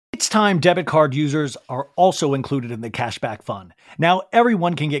It's time debit card users are also included in the cashback fun. Now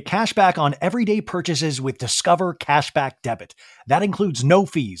everyone can get cashback on everyday purchases with Discover Cashback Debit. That includes no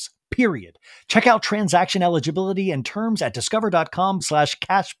fees, period. Check out transaction eligibility and terms at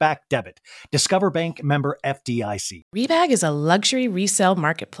discover.com/cashbackdebit. Discover Bank, member FDIC. Rebag is a luxury resale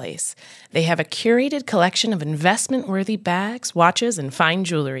marketplace. They have a curated collection of investment-worthy bags, watches, and fine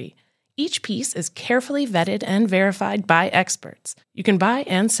jewelry. Each piece is carefully vetted and verified by experts. You can buy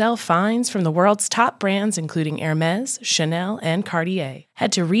and sell finds from the world's top brands, including Hermes, Chanel, and Cartier.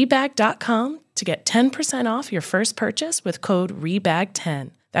 Head to Rebag.com to get 10% off your first purchase with code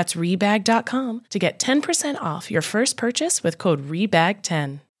REBAG10. That's Rebag.com to get 10% off your first purchase with code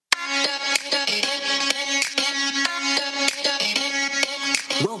REBAG10.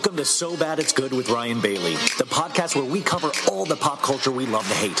 Welcome to So Bad It's Good with Ryan Bailey, the podcast where we cover all the pop culture we love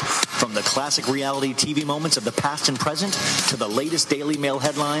to hate, from the classic reality TV moments of the past and present to the latest Daily Mail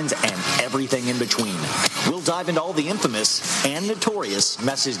headlines and everything in between. We'll dive into all the infamous and notorious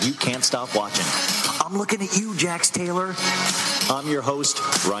messes you can't stop watching. I'm looking at you, Jax Taylor. I'm your host,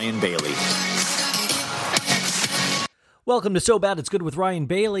 Ryan Bailey. Welcome to So Bad It's Good with Ryan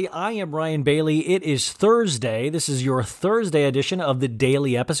Bailey. I am Ryan Bailey. It is Thursday. This is your Thursday edition of the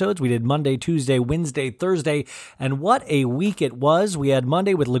daily episodes. We did Monday, Tuesday, Wednesday, Thursday, and what a week it was. We had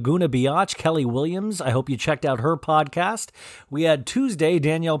Monday with Laguna Biatch, Kelly Williams. I hope you checked out her podcast. We had Tuesday,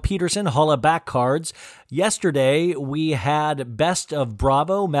 Danielle Peterson, Holla Back Cards. Yesterday, we had Best of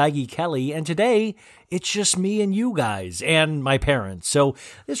Bravo, Maggie Kelly, and today, it's just me and you guys and my parents. So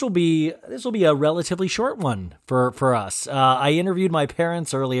this will be a relatively short one for us. I interviewed my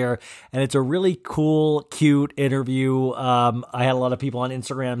parents earlier, and it's a really cool, cute interview. I had a lot of people on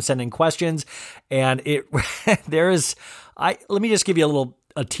Instagram sending questions, and let me just give you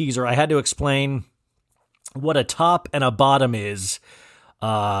a teaser. I had to explain what a top and a bottom is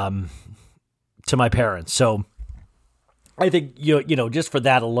to my parents. So I think you know just for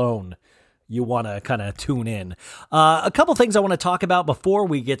that alone, you want to kind of tune in. A couple things I want to talk about before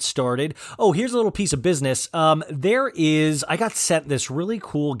we get started. Oh, here's a little piece of business. I got sent this really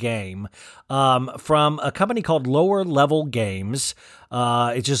cool game from a company called Lower Level Games.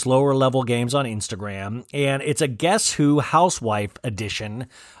 It's just Lower Level Games on Instagram, and it's a Guess Who Housewife edition.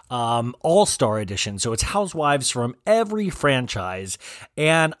 All-Star edition. So it's housewives from every franchise.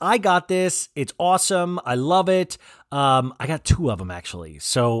 And I got this. It's awesome. I love it. I got two of them actually.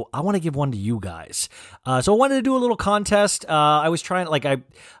 So I want to give one to you guys. So I wanted to do a little contest. I was trying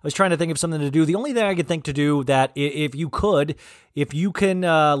to think of something to do. The only thing I could think to do that if you can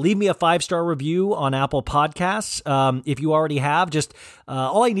leave me a 5-star review on Apple Podcasts. If you already have, just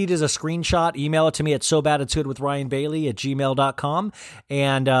all I need is a screenshot. Email it to me at sobaditsgoodwithryanbailey@gmail.com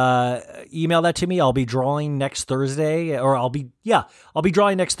and email that to me. I'll be drawing next Thursday, I'll be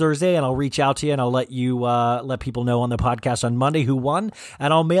drawing next Thursday, and I'll reach out to you and I'll let people know on the podcast on Monday who won,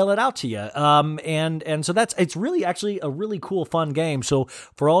 and I'll mail it out to you. And so it's really actually a really cool, fun game. So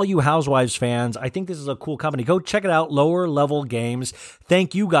for all you Housewives fans, I think this is a cool company. Go check it out. Lower Level Games.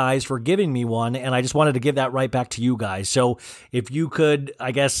 Thank you guys for giving me one, and I just wanted to give that right back to you guys. So if you could,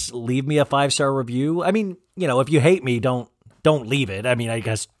 I guess, leave me a 5-star review. I mean, if you hate me, don't leave it. I mean, I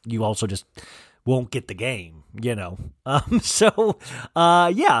guess you also just won't get the game,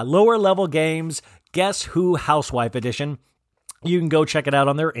 Lower Level Games, Guess Who Housewife Edition. You can go check it out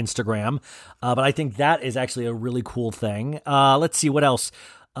on their Instagram. But I think that is actually a really cool thing. Let's see what else.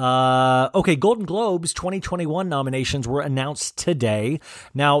 Golden Globes 2021 nominations were announced today.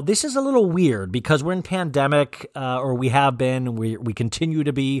 Now, this is a little weird because we're in pandemic, or we have been, we continue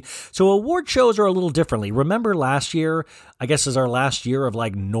to be. So award shows are a little differently. Remember last year, I guess is our last year of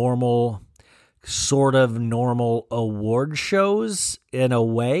like sort of normal award shows in a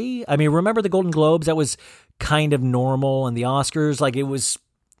way. I mean, remember the Golden Globes? That was kind of normal, and the Oscars, like it was,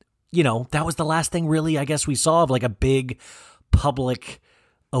 that was the last thing really, I guess, we saw of like a big public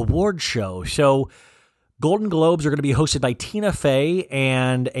award show. So Golden Globes are going to be hosted by Tina Fey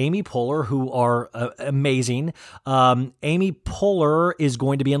and Amy Poehler, who are amazing. Amy Poehler is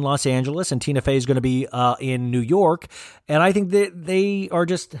going to be in Los Angeles, and Tina Fey is going to be in New York. And I think that they are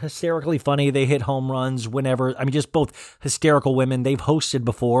just hysterically funny. They hit home runs whenever. I mean, just both hysterical women. They've hosted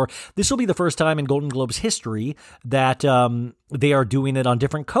before. This will be the first time in Golden Globes history that they are doing it on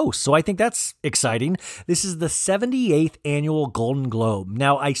different coasts. So I think that's exciting. This is the 78th annual Golden Globe.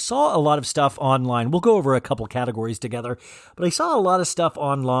 Now, I saw a lot of stuff online. We'll go over a couple categories together, but I saw a lot of stuff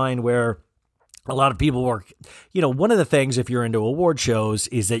online where a lot of people were, one of the things if you're into award shows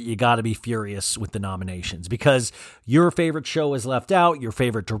is that you got to be furious with the nominations because your favorite show is left out, your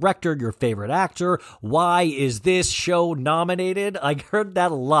favorite director, your favorite actor. Why is this show nominated? I heard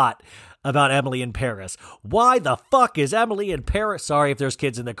that a lot about Emily in Paris. Why the fuck is Emily in Paris? Sorry if there's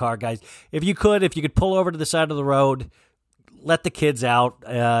kids in the car, guys. If you could pull over to the side of the road, let the kids out.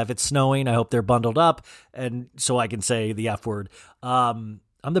 If it's snowing, I hope they're bundled up, and so I can say the F word.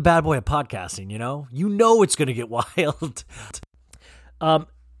 I'm the bad boy of podcasting, it's going to get wild.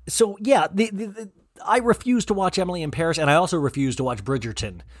 So yeah, I refuse to watch Emily in Paris, and I also refuse to watch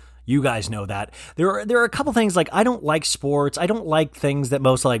Bridgerton. You guys know that. There are a couple things, like I don't like sports. I don't like things that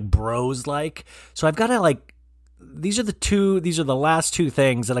most like bros like. So I've got to these are the last two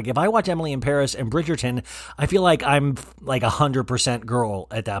things that if I watch Emily in Paris and Bridgerton, I feel like I'm 100% girl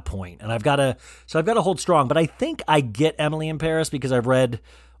at that point. And I've got to hold strong, but I think I get Emily in Paris because I've read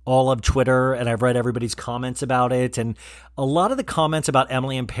all of Twitter and I've read everybody's comments about it. And a lot of the comments about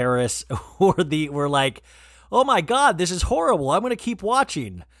Emily in Paris were like, oh my God, this is horrible. I'm going to keep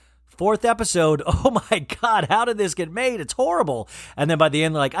watching. Fourth episode, oh my God, how did this get made? It's horrible. And then by the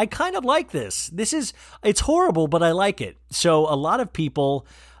end, I kind of like this. It's horrible, but I like it. So a lot of people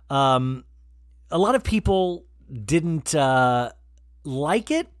didn't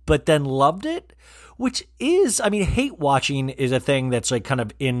like it, but then loved it, which is, hate watching is a thing that's kind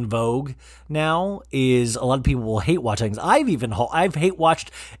of in vogue now. Is a lot of people will hate watch things. I've hate watched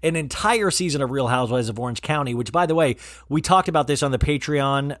an entire season of Real Housewives of Orange County, which, by the way, we talked about this on the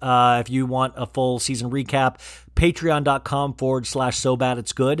Patreon. If you want a full season recap, patreon.com/so bad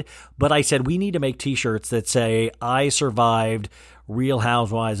it's good. But I said we need to make t-shirts that say I survived Real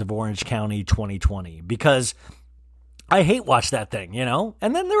Housewives of Orange County 2020 because I hate watch that thing, and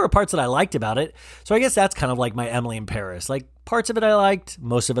then there were parts that I liked about it. So I guess that's kind of like my Emily in Paris. Parts of it I liked,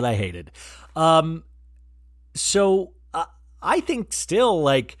 most of it I hated. So I think still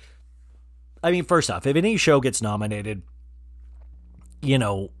first off, if any show gets nominated,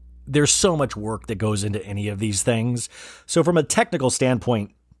 there's so much work that goes into any of these things. So from a technical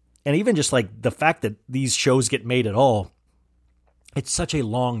standpoint, and even just the fact that these shows get made at all, it's such a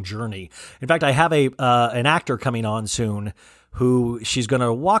long journey. In fact, I have an actor coming on soon who she's going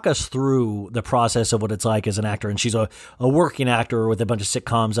to walk us through the process of what it's like as an actor. And she's a working actor with a bunch of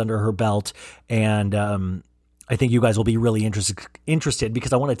sitcoms under her belt. And I think you guys will be really interested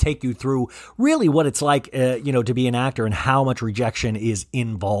because I want to take you through really what it's like, to be an actor and how much rejection is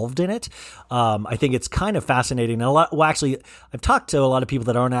involved in it. I think it's kind of fascinating. I've talked to a lot of people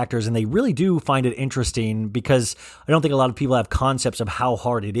that aren't actors and they really do find it interesting because I don't think a lot of people have concepts of how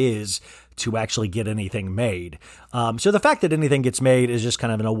hard it is to actually get anything made. So the fact that anything gets made is just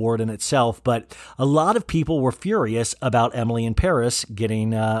kind of an award in itself, but a lot of people were furious about Emily in Paris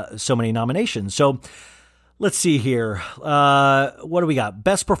getting so many nominations. So let's see here. What do we got?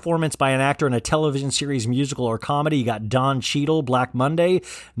 Best performance by an actor in a television series, musical, or comedy. You got Don Cheadle, Black Monday,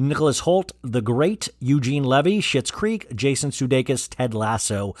 Nicholas Hoult, The Great, Eugene Levy, Schitt's Creek, Jason Sudeikis, Ted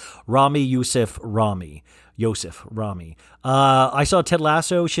Lasso, Yosef Rami. I saw Ted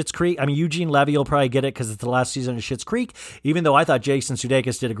Lasso, Schitt's Creek. Eugene Levy will probably get it because it's the last season of Schitt's Creek, even though I thought Jason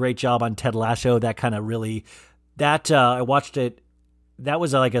Sudeikis did a great job on Ted Lasso. That kind of really, I watched it. That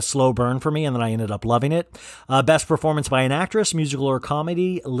was a slow burn for me, and then I ended up loving it. Best performance by an actress, musical or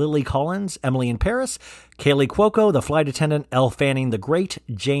comedy, Lily Collins, Emily in Paris, Kaylee Cuoco, The Flight Attendant, Elle Fanning, The Great,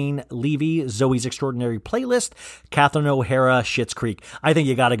 Jane Levy, Zoe's Extraordinary Playlist, Catherine O'Hara, Schitt's Creek. I think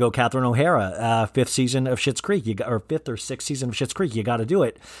you got to go Catherine O'Hara, fifth season of Schitt's Creek, or fifth or sixth season of Schitt's Creek. You got to do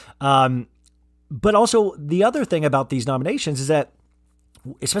it. But also, the other thing about these nominations is that,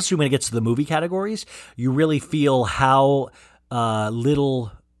 especially when it gets to the movie categories, you really feel how little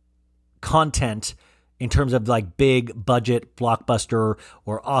content in terms of big budget blockbuster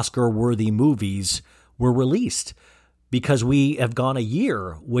or Oscar worthy movies were released because we have gone a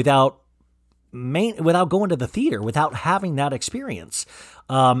year without going to the theater, without having that experience.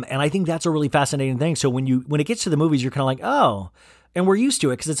 And I think that's a really fascinating thing. So when it gets to the movies, you're kind of like, oh, and we're used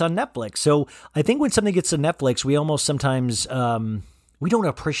to it because it's on Netflix. So I think when something gets to Netflix, we almost sometimes, we don't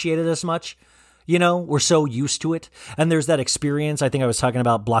appreciate it as much. We're so used to it. And there's that experience. I think I was talking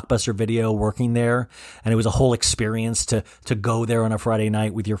about Blockbuster Video working there, and it was a whole experience to go there on a Friday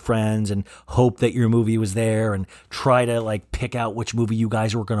night with your friends and hope that your movie was there and try to pick out which movie you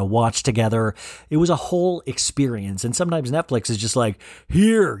guys were going to watch together. It was a whole experience. And sometimes Netflix is just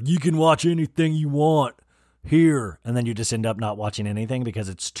here, you can watch anything you want here. And then you just end up not watching anything because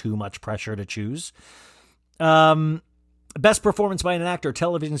it's too much pressure to choose. Best performance by an actor,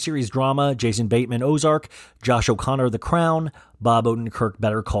 television series, drama, Jason Bateman, Ozark, Josh O'Connor, The Crown, Bob Odenkirk,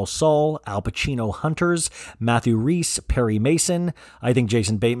 Better Call Saul, Al Pacino, Hunters, Matthew Rhys, Perry Mason. I think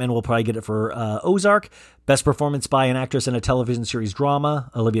Jason Bateman will probably get it for Ozark. Best performance by an actress in a television series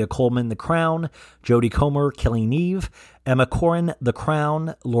drama, Olivia Colman, The Crown, Jodie Comer, Killing Eve, Emma Corrin, The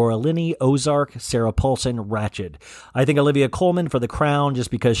Crown, Laura Linney, Ozark, Sarah Paulson, Ratched. I think Olivia Colman for The Crown,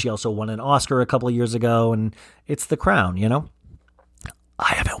 just because she also won an Oscar a couple of years ago, and it's The Crown, you know?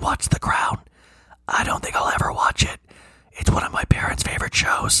 I haven't watched The Crown. I don't think I'll ever watch it. It's one of my parents' favorite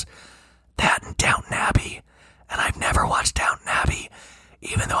shows. That and Downton Abbey. And I've never watched Downton Abbey,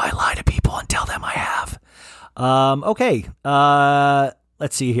 even though I lie to people and tell them I have. Okay.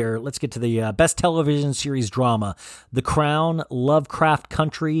 Let's see here. Let's get to the best television series drama. The Crown, Lovecraft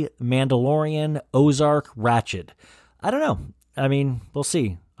Country, Mandalorian, Ozark, Ratched. I don't know. I mean, we'll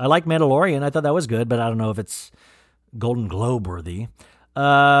see. I like Mandalorian. I thought that was good, but I don't know if it's Golden Globe worthy.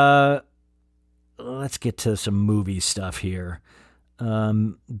 Let's get to some movie stuff here.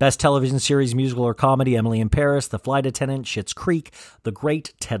 Best television series, musical or comedy, Emily in Paris, The Flight Attendant, Schitt's Creek, The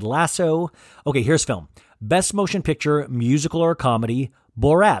Great, Ted Lasso. Okay, here's film. Best motion picture, musical or comedy,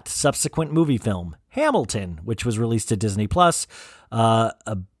 Borat, subsequent movie film, Hamilton, which was released to Disney+, a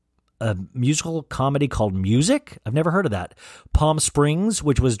musical comedy called Music. I've never heard of that. Palm Springs,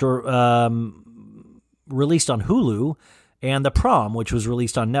 which was released on Hulu, and The Prom, which was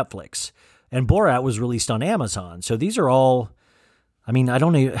released on Netflix. And Borat was released on Amazon. So these are all, I mean, I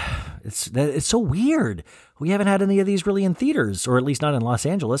don't know. It's so weird. We haven't had any of these really in theaters, or at least not in Los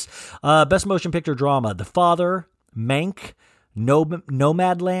Angeles. Best motion picture drama, The Father, Mank,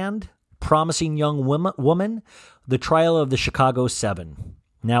 Nomadland, Promising Young Woman, The Trial of the Chicago 7.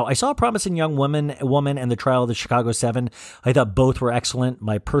 Now, I saw Promising Young Woman and The Trial of the Chicago 7. I thought both were excellent.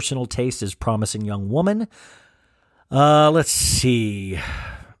 My personal taste is Promising Young Woman. Let's see.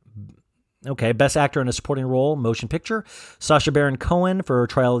 Okay, best actor in a supporting role, motion picture. Sacha Baron Cohen for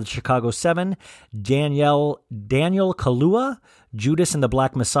Trial of the Chicago 7. Daniel Kaluuya, Judas and the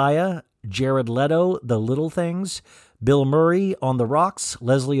Black Messiah. Jared Leto, The Little Things. Bill Murray, On the Rocks.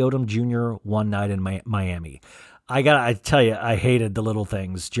 Leslie Odom Jr., One Night in Miami. I tell you, I hated The Little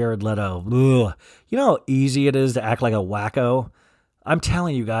Things. Jared Leto. Ugh. You know how easy it is to act like a wacko? I'm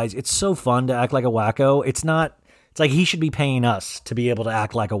telling you guys, it's so fun to act like a wacko. It's like he should be paying us to be able to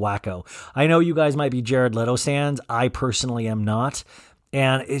act like a wacko. I know you guys might be Jared Leto fans. I personally am not.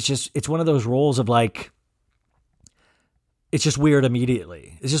 And it's one of those roles of like, it's just weird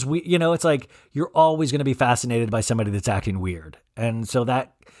immediately. It's just, it's like you're always going to be fascinated by somebody that's acting weird. And so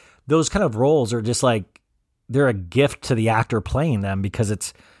those kind of roles are just like, they're a gift to the actor playing them because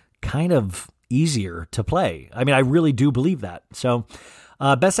it's kind of easier to play. I mean, I really do believe that. So,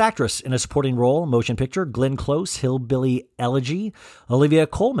 best actress in a supporting role, motion picture, Glenn Close, Hillbilly Elegy, Olivia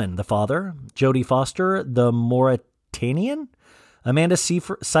Colman, The Father, Jodie Foster, The Mauritanian, Amanda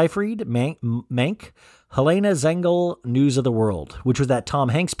Seyfried, Mank, Helena Zengel, News of the World, which was that Tom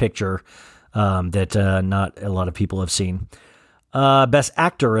Hanks picture that not a lot of people have seen. Best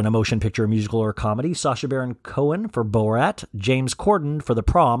actor in a motion picture, musical or comedy, Sacha Baron Cohen for Borat, James Corden for The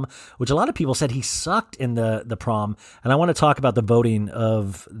Prom, which a lot of people said he sucked in the Prom. And I want to talk about the voting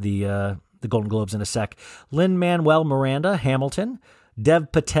of the Golden Globes in a sec. Lin-Manuel Miranda, Hamilton,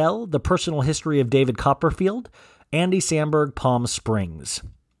 Dev Patel, The Personal History of David Copperfield, Andy Samberg, Palm Springs.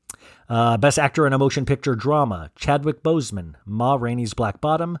 Best actor in a motion picture drama, Chadwick Boseman, Ma Rainey's Black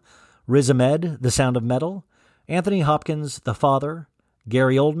Bottom, Riz Ahmed, The Sound of Metal, Anthony Hopkins, The Father,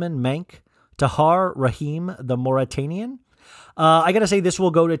 Gary Oldman, Mank, Tahar Rahim, The Mauritanian. I got to say, this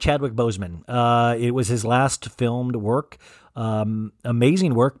will go to Chadwick Boseman. It was his last filmed work.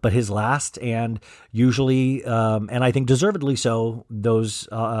 Amazing work, but his last, and usually, and I think deservedly so, those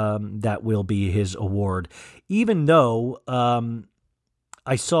that will be his award. Even though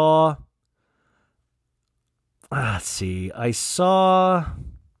I saw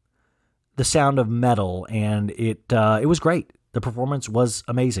The Sound of Metal, and it was great. The performance was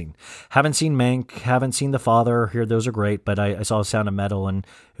amazing. Haven't seen Mank, haven't seen The Father. Here, those are great, but I saw Sound of Metal, and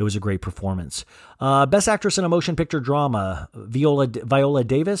it was a great performance. Best actress in a motion picture drama, Viola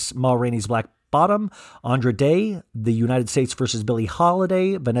Davis, Ma Rainey's Black Bottom, Andra Day, The United States versus Billie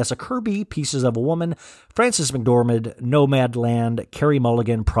Holiday, Vanessa Kirby, Pieces of a Woman, Frances McDormand, Nomadland, Carey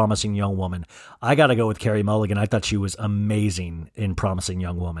Mulligan, Promising Young Woman. I got to go with Carey Mulligan. I thought she was amazing in Promising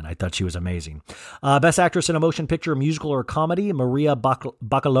Young Woman. I thought she was amazing. Best actress in a motion picture, musical or comedy, Maria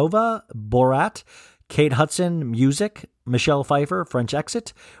Bakalova, Borat, Kate Hudson, Music, Michelle Pfeiffer, French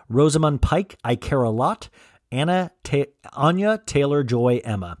Exit, Rosamund Pike, I Care a Lot, Anya Taylor-Joy,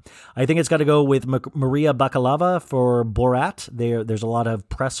 Emma. I think it's got to go with Maria Bakalova for Borat. There's a lot of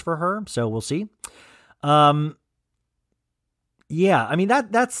press for her, so we'll see. Yeah, I mean,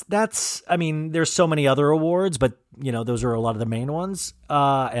 that's, I mean, there's so many other awards, but, you know, those are a lot of the main ones.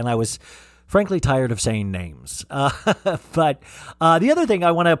 And I was frankly tired of saying names. But the other thing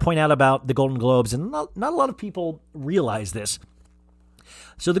I want to point out about the Golden Globes, and not a lot of people realize this.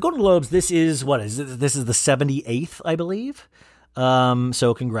 So the Golden Globes, this is the 78th, I believe.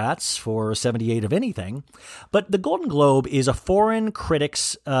 So congrats for 78 of anything. But the Golden Globe is a foreign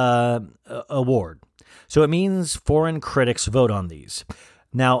critics award. So it means foreign critics vote on these.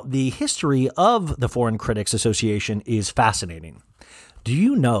 Now, the history of the Foreign Critics Association is fascinating. Do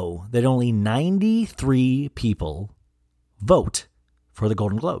you know that only 93 people vote for the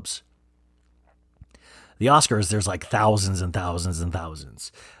Golden Globes? The Oscars, there's like thousands and thousands and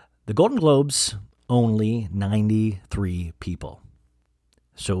thousands. The Golden Globes, only 93 people.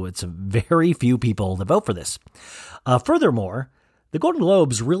 So it's very few people that vote for this. Furthermore, the Golden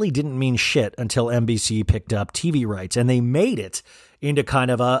Globes really didn't mean shit until NBC picked up TV rights, and they made it into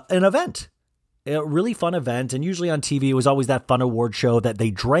kind of an event, a really fun event. And usually on TV, it was always that fun award show that they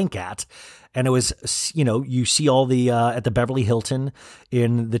drank at. And it was, you know, you see all the, at the Beverly Hilton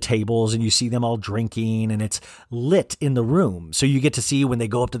in the tables, and you see them all drinking, and it's lit in the room. So you get to see when they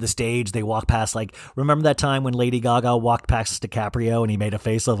go up to the stage, they walk past, like, remember that time when Lady Gaga walked past DiCaprio and he made a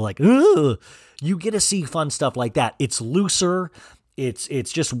face of like, ugh? You get to see fun stuff like that. It's looser. It's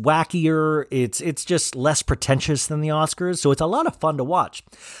just wackier. It's just less pretentious than the Oscars. So it's a lot of fun to watch.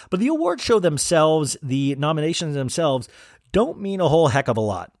 But the award show themselves, the nominations themselves, don't mean a whole heck of a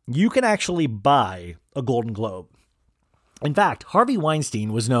lot. You can actually buy a Golden Globe. In fact, Harvey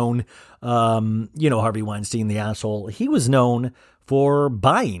Weinstein was known, Harvey Weinstein, the asshole, he was known for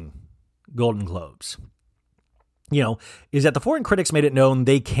buying Golden Globes. Is that the foreign critics made it known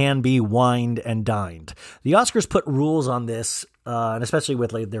they can be wined and dined. The Oscars put rules on this, and especially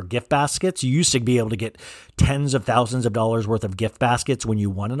with their gift baskets. You used to be able to get tens of thousands of dollars worth of gift baskets when you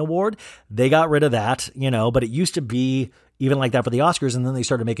won an award. They got rid of that, but it used to be even like that for the Oscars, and then they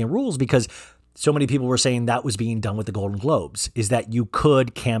started making rules because so many people were saying that was being done with the Golden Globes, is that you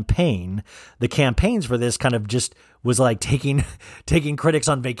could campaign. The campaigns for this kind of just was like taking critics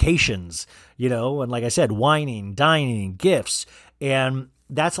on vacations, and like I said, wining, dining, gifts. And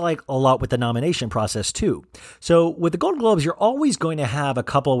that's like a lot with the nomination process too. So with the Golden Globes, you're always going to have a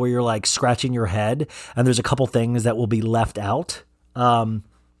couple where you're like scratching your head and there's a couple things that will be left out.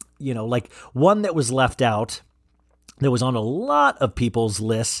 Like one that was left out that was on a lot of people's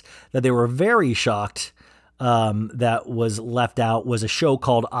lists that they were very shocked that was left out was a show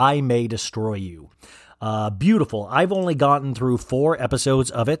called I May Destroy You. Beautiful. I've only gotten through 4 episodes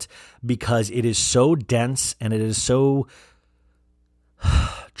of it because it is so dense and it is so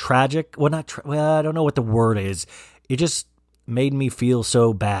tragic. Well, I don't know what the word is. It just made me feel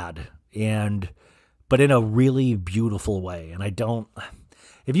so bad, but in a really beautiful way. And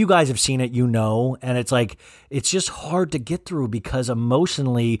if you guys have seen it, and it's just hard to get through because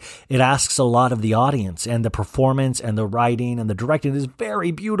emotionally it asks a lot of the audience, and the performance and the writing and the directing is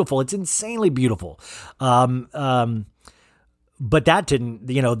very beautiful. It's insanely beautiful. But that didn't,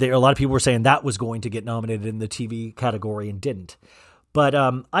 a lot of people were saying that was going to get nominated in the TV category and didn't. But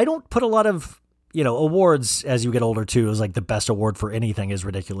I don't put a lot of, awards as you get older too. Is like the best award for anything is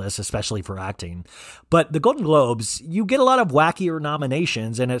ridiculous, especially for acting. But the Golden Globes, you get a lot of wackier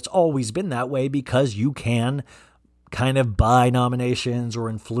nominations, and it's always been that way because you can kind of buy nominations or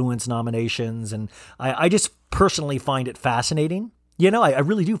influence nominations. And I just personally find it fascinating. I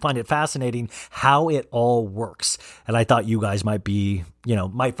really do find it fascinating how it all works. And I thought you guys might find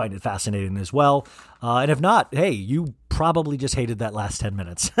it fascinating as well. And if not, hey, you probably just hated that last 10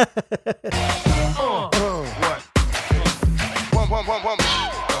 minutes. You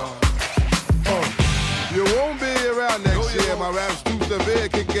won't be around next year. My rap's too severe,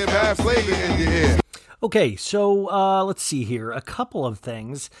 can get bad flavor in your ear. Okay, so let's see here. A couple of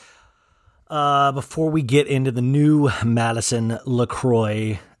things. Before we get into the new Madsion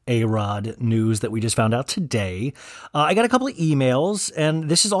Lecroy ARod news that we just found out today, I got a couple of emails, and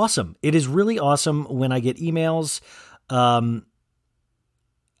this is awesome. It is really awesome when I get emails.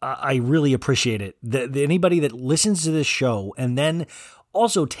 I really appreciate it. Anybody that listens to this show and then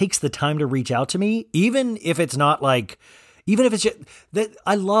also takes the time to reach out to me, even if it's just that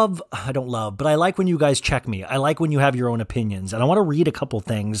I like when you guys check me. I like when you have your own opinions, and I want to read a couple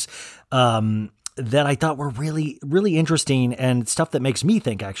things that I thought were really, really interesting and stuff that makes me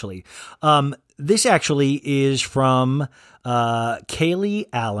think, actually. This actually is from Kaylee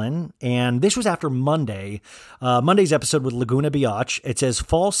Allen, and this was after Monday's episode with Laguna Biatch. It says,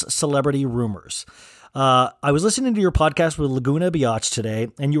 false celebrity rumors. I was listening to your podcast with Laguna Biatch today,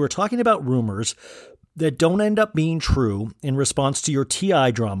 and you were talking about rumors that don't end up being true in response to your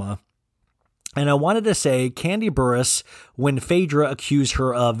TI drama. And I wanted to say Kandi Burruss when Phaedra accused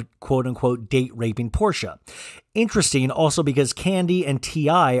her of quote unquote date raping Portia. Interesting also because Kandi and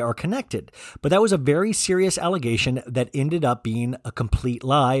TI are connected, but that was a very serious allegation that ended up being a complete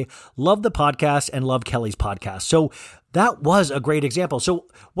lie. Love the podcast and love Kelly's podcast. So that was a great example. So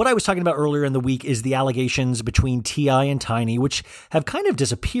what I was talking about earlier in the week is the allegations between TI and Tiny, which have kind of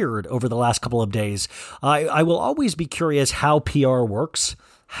disappeared over the last couple of days. I will always be curious how PR works,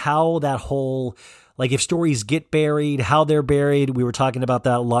 how that whole, like if stories get buried, how they're buried. We were talking about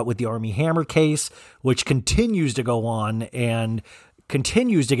that a lot with the Armie Hammer case, which continues to go on and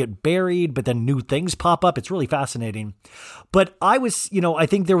continues to get buried, but then new things pop up. It's really fascinating. But I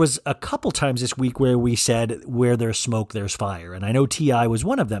think there was a couple times this week where we said, where there's smoke, there's fire. And I know TI was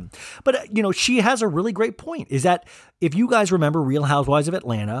one of them. But, she has a really great point, is that if you guys remember Real Housewives of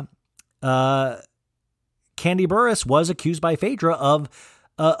Atlanta, Kandi Burruss was accused by Phaedra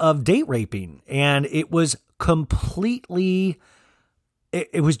of date raping. And it was completely,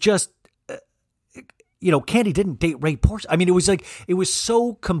 it was just, Kandi didn't date rape Portia. I mean, it was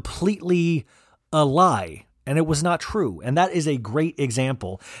so completely a lie and it was not true. And that is a great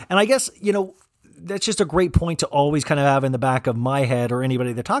example. And I guess, that's just a great point to always kind of have in the back of my head or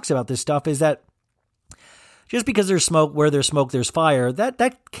anybody that talks about this stuff, is that just because there's smoke, where there's smoke, there's fire,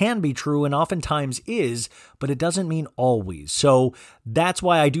 that can be true and oftentimes is, but it doesn't mean always. So that's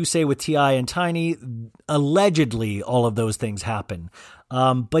why I do say with TI and Tiny, allegedly all of those things happen.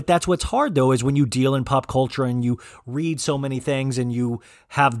 But that's what's hard, though, is when you deal in pop culture and you read so many things and you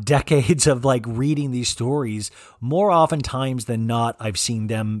have decades of reading these stories, more oftentimes than not, I've seen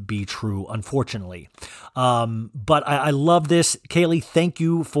them be true, unfortunately. But I love this. Kaylee, thank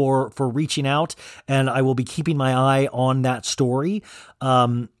you for reaching out, and I will be keeping my eye on that story.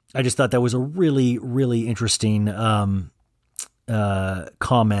 I just thought that was a really, really interesting comment.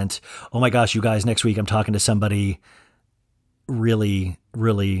 Oh my gosh, you guys, next week I'm talking to somebody really,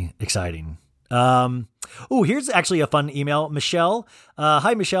 really exciting. Here's actually a fun email. Michelle.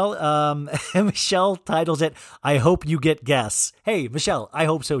 Hi, Michelle. Michelle titles it, I hope you get guests. Hey, Michelle, I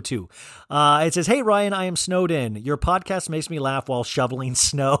hope so too. It says, hey, Ryan, I am snowed in. Your podcast makes me laugh while shoveling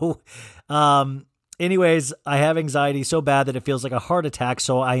snow. Anyways, I have anxiety so bad that it feels like a heart attack,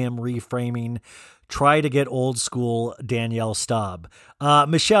 so I am reframing. Try to get old school Danielle Staub.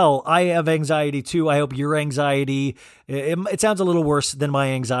 Michelle, I have anxiety too. I hope your anxiety, it sounds a little worse than my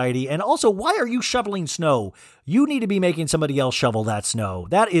anxiety. And also, why are you shoveling snow? You need to be making somebody else shovel that snow.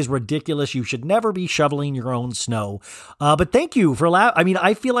 That is ridiculous. You should never be shoveling your own snow. But thank you for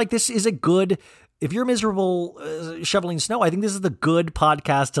I feel like this is a good, if you're miserable shoveling snow, I think this is the good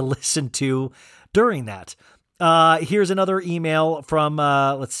podcast to listen to during that. Here's another email from,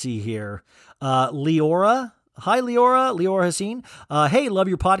 let's see here. Leora. Hi, Leora. Leora Haseen. Hey, love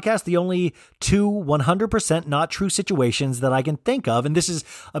your podcast. The only two 100% not true situations that I can think of, and this is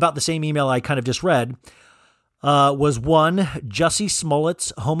about the same email I kind of just read, was one, Jussie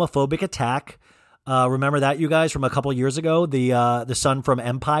Smollett's homophobic attack. Remember that, you guys, from a couple years ago? The son from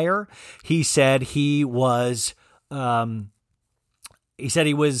Empire. He said he was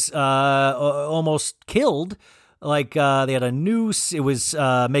almost killed. They had a noose. It was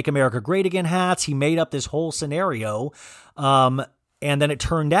Make America Great Again hats. He made up this whole scenario. And then it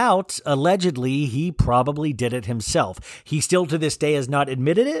turned out, allegedly, he probably did it himself. He still to this day has not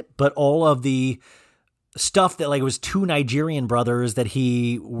admitted it, but all of the stuff that it was two Nigerian brothers that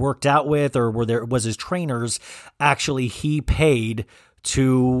he worked out with or was his trainers, actually he paid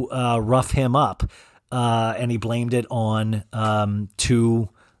to rough him up. And he blamed it on two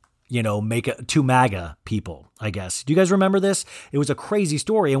MAGA people, I guess. Do you guys remember this? It was a crazy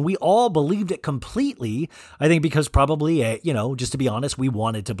story, and we all believed it completely. I think because probably, just to be honest, we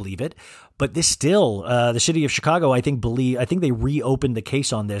wanted to believe it. But this still, the city of Chicago, I think they reopened the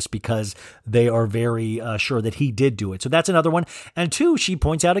case on this because they are very sure that he did do it. So that's another one. And two, she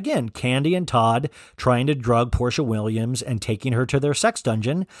points out again, Kandi and Todd trying to drug Portia Williams and taking her to their sex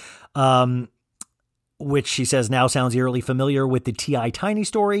dungeon. Which she says now sounds eerily familiar with the T.I. Tiny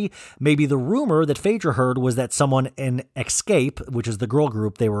story. Maybe the rumor that Phaedra heard was that someone in Escape, which is the girl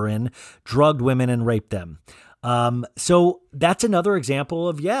group they were in, drugged women and raped them. So that's another example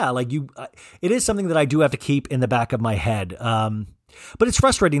of, it is something that I do have to keep in the back of my head. But it's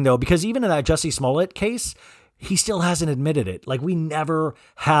frustrating, though, because even in that Jussie Smollett case, he still hasn't admitted it. We never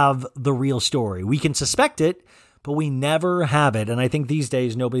have the real story. We can suspect it, but we never have it. And I think these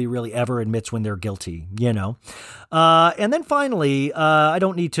days, nobody really ever admits when they're guilty, And then finally, I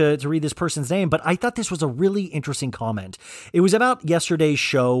don't need to read this person's name, but I thought this was a really interesting comment. It was about yesterday's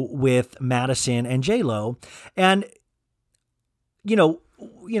show with Madison and J-Lo. And,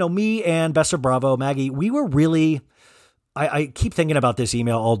 me and Best of Bravo, Maggie, we were really, I keep thinking about this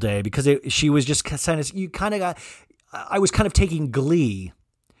email all day because she was just I was kind of taking glee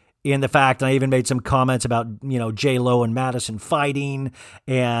in the fact, and I even made some comments about, J-Lo and Madison fighting,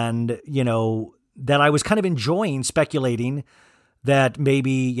 and, that I was kind of enjoying speculating that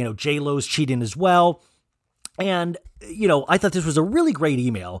maybe, J-Lo's cheating as well. And, I thought this was a really great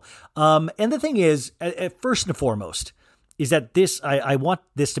email. And the thing is, first and foremost, is that I want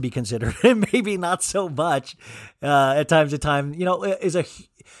this to be considered, and maybe not so much at times,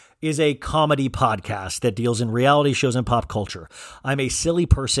 is a comedy podcast that deals in reality shows and pop culture. I'm a silly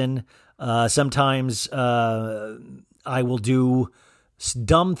person. Sometimes I will do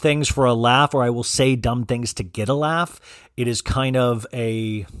dumb things for a laugh, or I will say dumb things to get a laugh. It is kind of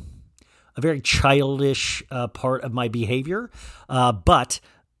a very childish part of my behavior, but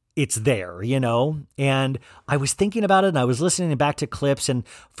it's there, and I was thinking about it, and I was listening back to clips, and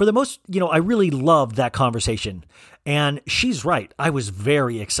for the most, I really loved that conversation. And she's right. I was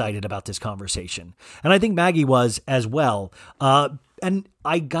very excited about this conversation, and I think Maggie was as well. And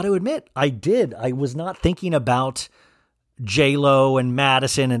I got to admit, I did. I was not thinking about J-Lo and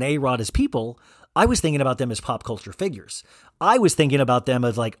Madison and ARod as people. I was thinking about them as pop culture figures. I was thinking about them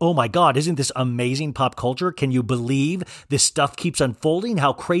as like, oh my God, isn't this amazing pop culture? Can you believe this stuff keeps unfolding?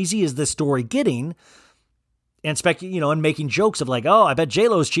 How crazy is this story getting? And and making jokes of like, oh, I bet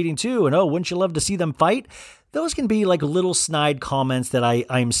J-Lo's cheating too. And oh, wouldn't you love to see them fight? Those can be like little snide comments that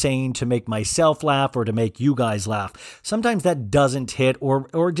I'm saying to make myself laugh or to make you guys laugh. Sometimes that doesn't hit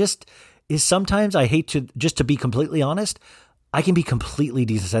or just is sometimes I hate to be completely honest. I can be completely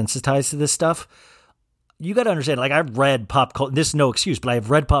desensitized to this stuff. You got to understand, like I've read pop culture, this is no excuse, but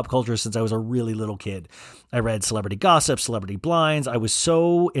I've read pop culture since I was a really little kid. I read celebrity gossip, celebrity blinds. I was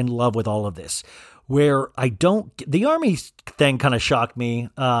so in love with all of this where the army thing kind of shocked me.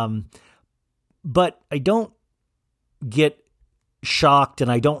 But I don't get shocked and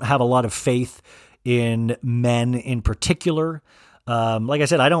I don't have a lot of faith in men in particular. Like I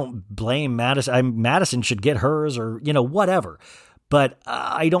said, I don't blame Madison. Madison should get hers or, whatever. But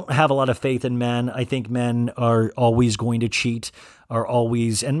I don't have a lot of faith in men. I think men are always going to cheat,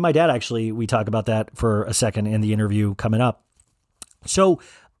 and my dad actually, we talk about that for a second in the interview coming up. So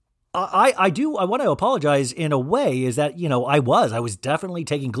I want to apologize in a way is that, I was definitely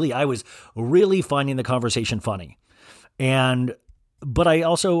taking glee. I was really finding the conversation funny. But I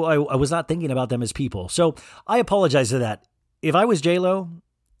also, I was not thinking about them as people. So I apologize for that. If I was J-Lo,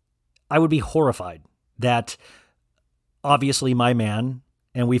 I would be horrified that obviously my man,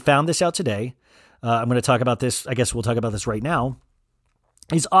 and we found this out today. I'm going to talk about this. I guess we'll talk about this right now.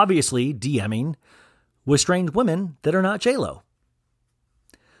 Is obviously DMing with strange women that are not J-Lo.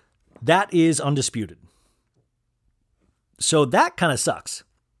 That is undisputed. So that kind of sucks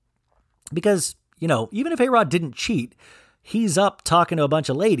because, even if ARod didn't cheat, he's up talking to a bunch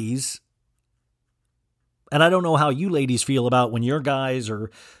of ladies. And I don't know how you ladies feel about when your guys are,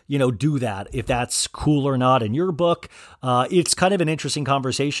 do that, if that's cool or not in your book. It's kind of an interesting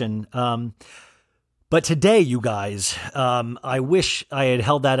conversation. But today, you guys, I wish I had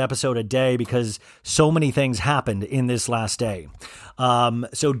held that episode a day because so many things happened in this last day.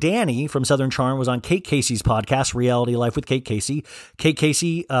 So Danny from Southern Charm was on Kate Casey's podcast, Reality Life with Kate Casey. Kate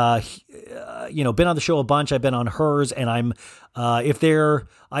Casey, been on the show a bunch. I've been on hers, and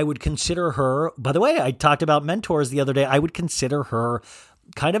I would consider her, by the way, I talked about mentors the other day. I would consider her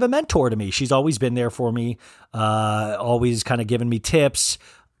kind of a mentor to me. She's always been there for me, always kind of given me tips.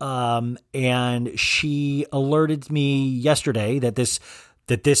 And she alerted me yesterday that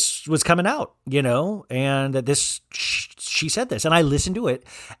this was coming out, and that she said this, and I listened to it,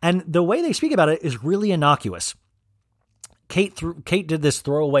 and the way they speak about it is really innocuous. Kate did this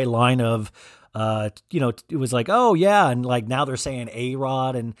throwaway line of, it was like, oh yeah. And like, now they're saying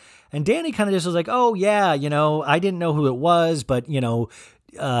ARod and Danny kind of just was like, oh yeah, I didn't know who it was, but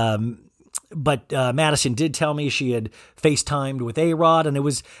Madison did tell me she had FaceTimed with ARod,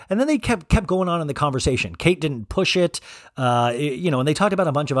 and then they kept going on in the conversation. Kate didn't push it, and they talked about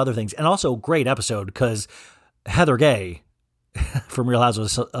a bunch of other things, and also great episode because Heather Gay from Real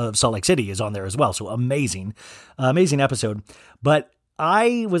Housewives of Salt Lake City is on there as well. So amazing episode. But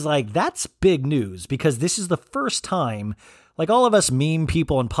I was like, that's big news because this is the first time, like all of us meme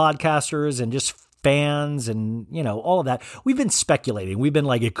people and podcasters and just fans and, all of that, we've been speculating. We've been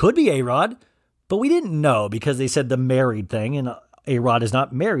like, it could be ARod, But we didn't know because they said the married thing, and ARod is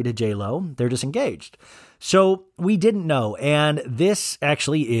not married to J-Lo. They're just engaged. So we didn't know. And this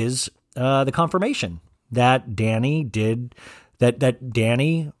actually is the confirmation that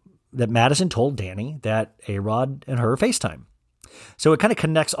Madison told Danny that ARod and her FaceTime. So it kind of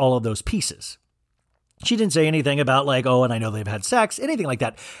connects all of those pieces. She didn't say anything about like, oh, and I know they've had sex, anything like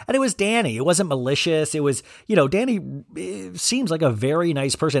that. And it was Danny. It wasn't malicious. It was, Danny seems like a very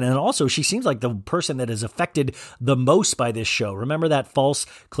nice person. And also she seems like the person that is affected the most by this show. Remember that false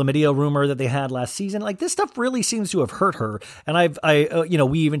chlamydia rumor that they had last season? Like this stuff really seems to have hurt her. And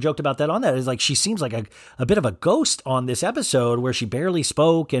we even joked about that on that. It's like, she seems like a bit of a ghost on this episode where she barely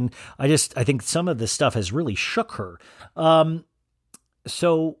spoke. And I think some of this stuff has really shook her.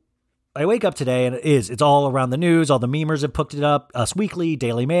 So I wake up today and it's all around the news. All the memers have picked it up. Us Weekly,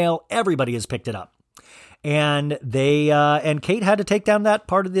 Daily Mail, everybody has picked it up. And and Kate had to take down that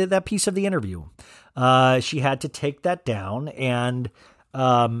part of that piece of the interview. She had to take that down. And,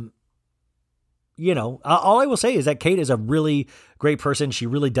 all I will say is that Kate is a really great person. She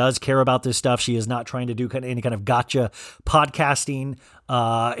really does care about this stuff. She is not trying to do any kind of gotcha podcasting.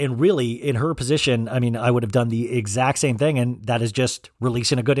 And really, in her position, I mean, I would have done the exact same thing, and that is just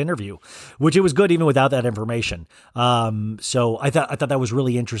releasing a good interview, which it was good even without that information. So I thought that was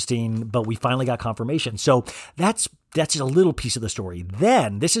really interesting, but we finally got confirmation. So that's just a little piece of the story.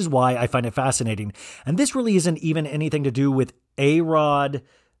 Then this is why I find it fascinating, and this really isn't even anything to do with ARod,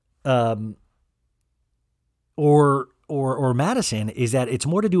 or Madison, is that it's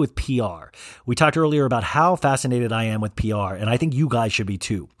more to do with PR. We talked earlier about how fascinated I am with PR, and I think you guys should be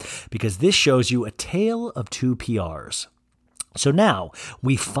too, because this shows you a tale of two PRs. So now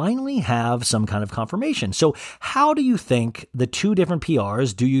we finally have some kind of confirmation. So how do you think the two different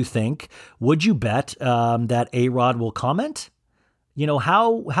PRs, would you bet that ARod will comment?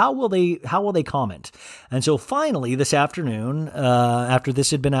 How will they comment? And so finally this afternoon, after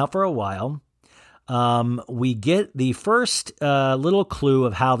this had been out for a while, we get the first little clue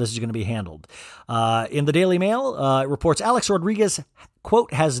of how this is going to be handled. In the Daily Mail, it reports Alex Rodriguez,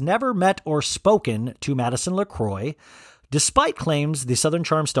 quote, has never met or spoken to Madsion Lecroy, despite claims the Southern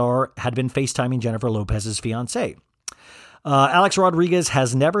Charm star had been FaceTiming Jennifer Lopez's fiancée. Alex Rodriguez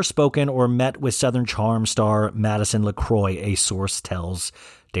has never spoken or met with Southern Charm star Madsion Lecroy, a source tells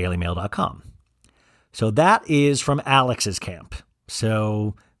dailymail.com. So that is from Alex's camp.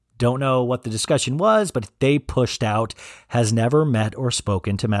 So don't know what the discussion was, but they pushed out has never met or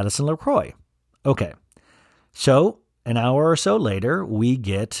spoken to Madsion Lecroy. Okay. So an hour or so later, we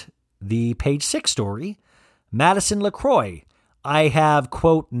get the page 6 story. Madsion Lecroy, I have,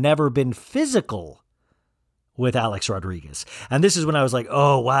 quote, never been physical with Alex Rodriguez. And this is when I was like,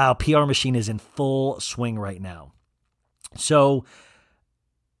 oh, wow, PR machine is in full swing right now. So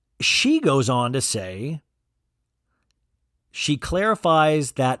she goes on to say, she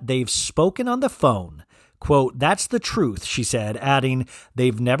clarifies that they've spoken on the phone. Quote, that's the truth, she said, adding,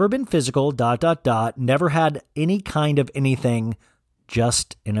 they've never been physical, ... never had any kind of anything,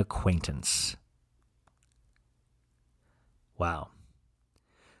 just an acquaintance. Wow.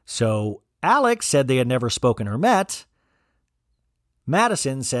 So Alex said they had never spoken or met.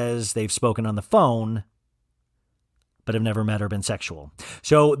 Madison says they've spoken on the phone, but have never met or been sexual.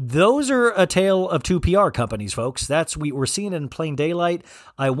 So those are a tale of two PR companies, folks. We're seeing it in plain daylight.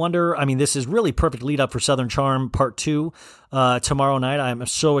 I wonder, this is really perfect lead up for Southern Charm Part 2 tomorrow night. I'm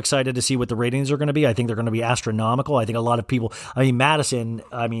so excited to see what the ratings are going to be. I think they're going to be astronomical. I think a lot of people, Madison,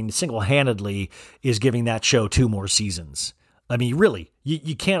 single-handedly is giving that show 2 more seasons. Really,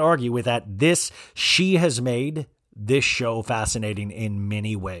 you can't argue with that. She has made this show fascinating in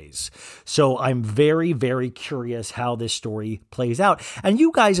many ways. So I'm very, very curious how this story plays out. And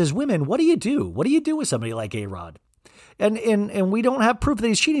you guys as women, what do you do? What do you do with somebody like ARod? And we don't have proof that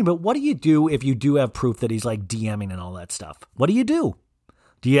he's cheating, but what do you do if you do have proof that he's like DMing and all that stuff? What do you do?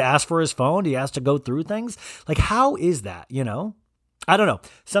 Do you ask for his phone? Do you ask to go through things? Like, how is that, I don't know.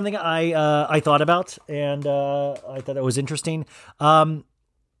 Something I thought about, and I thought it was interesting. One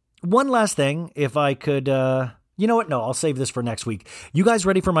last thing, if I could... you know what? No, I'll save this for next week. You guys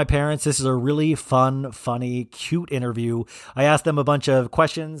ready for my parents? This is a really fun, funny, cute interview. I asked them a bunch of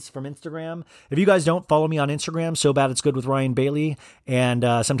questions from Instagram. If you guys don't follow me on Instagram, So Bad It's Good with Ryan Bailey. And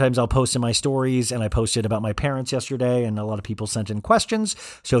sometimes I'll post in my stories, and I posted about my parents yesterday, and a lot of people sent in questions.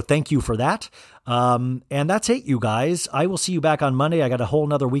 So thank you for that. And that's it, you guys. I will see you back on Monday. I got a whole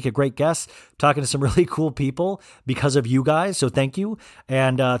nother week of great guests, talking to some really cool people because of you guys. So thank you.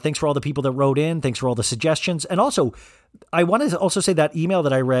 And thanks for all the people that wrote in. Thanks for all the suggestions. And also, I wanted to also say that email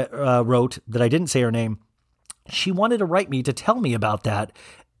that I wrote that I didn't say her name. She wanted to write me to tell me about that.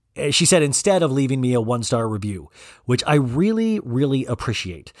 she said, instead of leaving me a 1-star review, which I really, really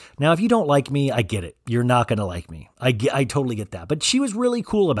appreciate. Now, if you don't like me, I get it. You're not going to like me. I totally get that. But she was really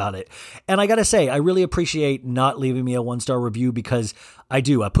cool about it. And I got to say, I really appreciate not leaving me a 1-star review because I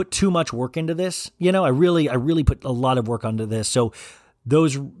put too much work into this. You know, I really put a lot of work into this. So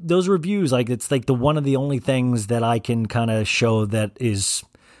those reviews, like, it's like one of the only things that I can kind of show that is,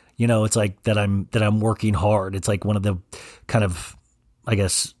 you know, it's like that I'm working hard. It's like one of the kind of, I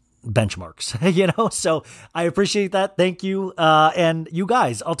guess, benchmarks, you know? So I appreciate that. Thank you. And you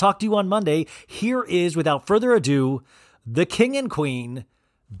guys, I'll talk to you on Monday. Here is, without further ado, the king and queen,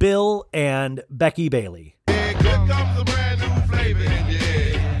 Bill and Becky Bailey. Here comes a brand new flavor in your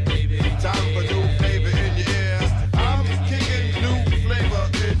ear. Time for new flavor in your ear. I'm kicking new flavor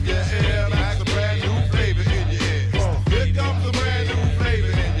in your ear. That's a brand new flavor in your ear. Here comes a brand new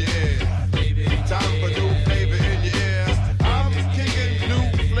flavor in your ear. Time for new flavor in your ear. I'm kicking new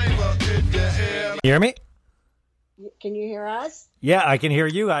flavor in your ear. You hear me? Can you hear us? Yeah, I can hear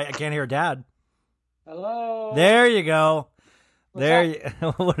you. I can't hear Dad. Hello. There you go. What's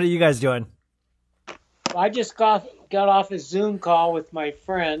What are you guys doing? I just got off a Zoom call with my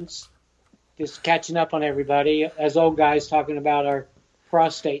friends, just catching up on everybody, as old guys talking about our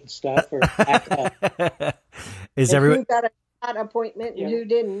prostate and stuff. Is And everybody? who got an appointment and who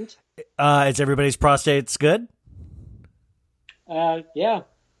didn't? Is everybody's prostates good? Yeah,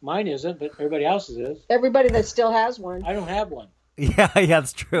 mine isn't, but everybody else's is. Everybody that still has one. I don't have one. Yeah,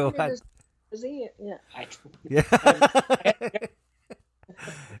 that's true. Yeah.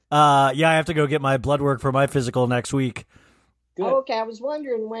 Yeah, I have to go get my blood work for my physical next week. Good. Oh, okay, I was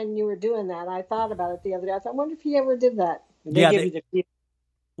wondering when you were doing that. I thought about it the other day. I wonder if he ever did that. They Yeah, give you the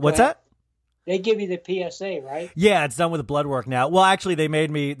What's Go ahead. that? They give you the PSA, right? Yeah, it's done with the blood work now. Well, actually, they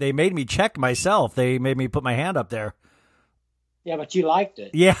made me check myself. They made me put my hand up there. Yeah, but you liked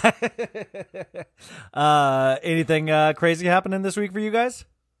it. Yeah. Anything crazy happening this week for you guys?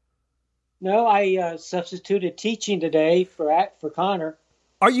 No, I substituted teaching today for Connor.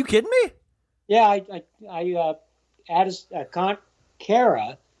 Are you kidding me? Yeah, I added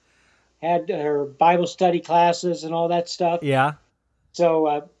Kara had her Bible study classes and all that stuff. Yeah.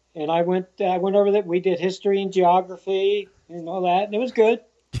 So and I went over that. We did history and geography and all that, and it was good.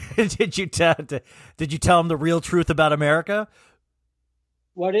 Did you tell them the real truth about America?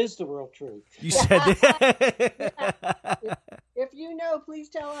 What is the real truth? You said If you know, please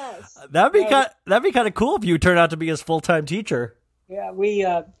tell us. that'd be kind of cool if you turned out to be his full-time teacher. Yeah, we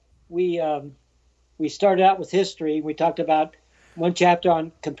started out with history. We talked about one chapter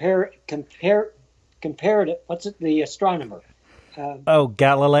on comparative. What's it? The astronomer.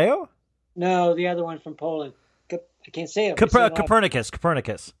 Galileo? No, the other one from Poland. I can't say it. Copernicus.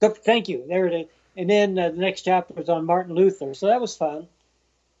 Thank you. There it is. And then the next chapter was on Martin Luther. So that was fun.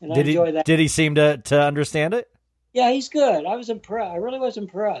 And I enjoyed that. Did he seem to understand it? Yeah, he's good. I was impressed. I really was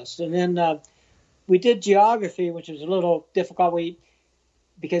impressed. And then we did geography, which was a little difficult.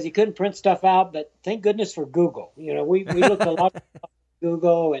 Because he couldn't print stuff out, but thank goodness for Google. You know, we looked a lot at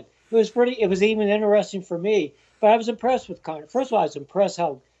Google, and it was even interesting for me. But I was impressed with Connor. First of all, I was impressed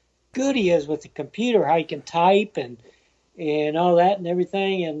how good he is with the computer, how he can type and all that and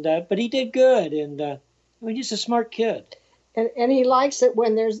everything. And but he did good, and he's a smart kid. And he likes it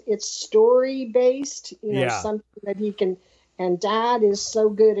when it's story based, something that he can. And Dad is so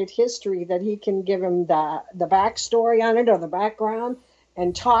good at history that he can give him the backstory on it or the background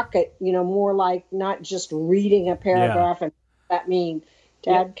and talk it, more like not just reading a paragraph and what that mean.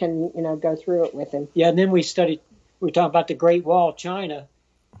 Dad can, go through it with him. Yeah, and then we talking about the Great Wall of China.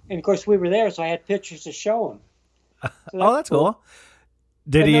 And of course we were there, so I had pictures to show him. So that's cool.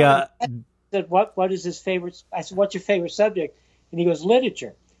 Did he said, what is his favorite? I said, what's your favorite subject? And he goes,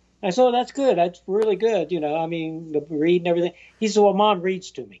 literature. And I said, oh, that's good. That's really good. The read and everything. He said, well, Mom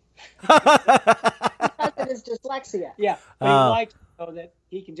reads to me. Because of his dyslexia. Yeah, but he likes that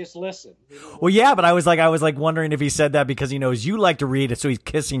he can just listen. Well, yeah, but I was wondering if he said that because he knows you like to read it, so he's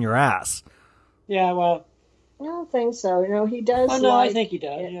kissing your ass. Yeah, well, I don't think so. He does. Oh, no, I think he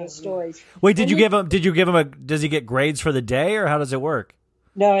does. The stories. Wait, did you give him does he get grades for the day, or how does it work?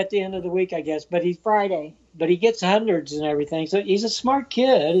 No, at the end of the week, I guess. But he's Friday. But he gets hundreds and everything. So he's a smart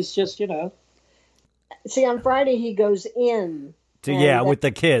kid. It's just, See, on Friday he goes in. With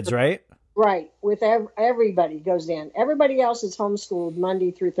the kids, right? Right. With everybody goes in. Everybody else is homeschooled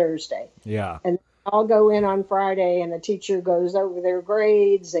Monday through Thursday. Yeah. And I'll go in on Friday, and the teacher goes over their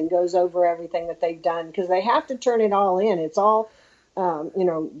grades and goes over everything that they've done because they have to turn it all in. It's all,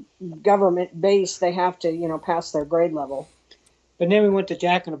 government based. They have to, pass their grade level. But then we went to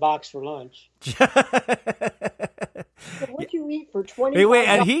Jack in the Box for lunch. What'd you you eat for 20? Wait,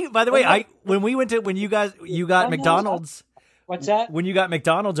 and he, by the way, when you got McDonald's. What's that? When you got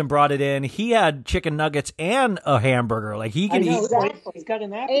McDonald's and brought it in, he had chicken nuggets and a hamburger. Like he can eat. Exactly. He's got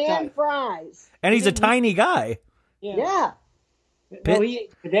an appetite. And fries. And he's a tiny guy. Yeah. No,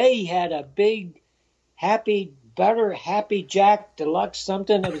 today he had a big Happy Jack Deluxe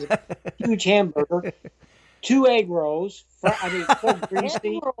something. It was a huge hamburger, 2 egg rolls, so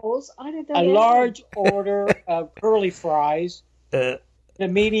greasy, Egg rolls. I didn't know a that. large order of curly fries, and a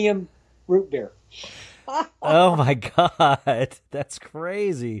medium root beer. Oh my God, that's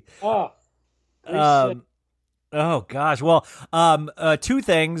crazy. Oh, oh gosh. Well, 2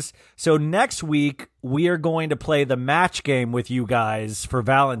 things. So next week we are going to play the match game with you guys for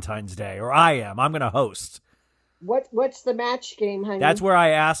Valentine's Day, or I am. I'm going to host. What's the match game, honey? That's where I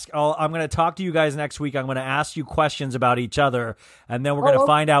ask. I'm going to talk to you guys next week. I'm going to ask you questions about each other, and then we're going to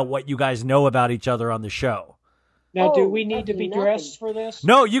find out what you guys know about each other on the show. Now, do we need to be dressed for this?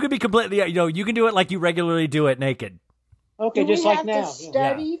 No, you can be completely. You can do it like you regularly do it, naked. Okay, do just we like have now. to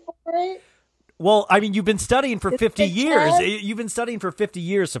study for it? Well, I mean, you've been studying for 50 years. test? You've been studying for 50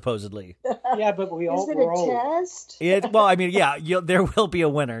 years, supposedly. Yeah, but we're Is it old. a test? Well, I mean, yeah, there will be a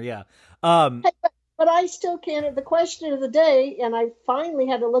winner. Yeah. But I still can't. The question of the day, and I finally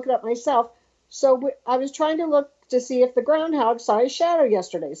had to look it up myself. So I was trying to look to see if the groundhog saw his shadow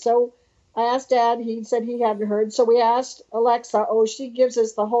yesterday. So I asked Dad. He said he hadn't heard. So we asked Alexa. Oh, she gives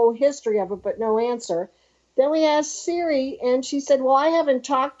us the whole history of it, but no answer. Then we asked Siri, and she said, well, I haven't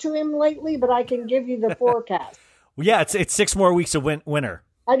talked to him lately, but I can give you the forecast. Well, yeah, it's 6 more weeks of winter.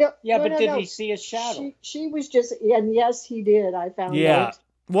 I don't. Yeah, no, but no, did no. he see his shadow? She was just, and yes, he did. I found Yeah. out.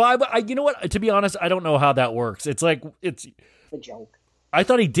 Well, I you know what? To be honest, I don't know how that works. It's like it's A joke. I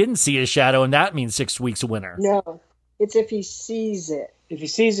thought he didn't see his shadow, and that means 6 weeks of winter. No, it's if he sees it. If he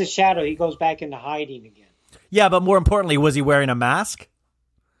sees his shadow, he goes back into hiding again. Yeah, but more importantly, was he wearing a mask?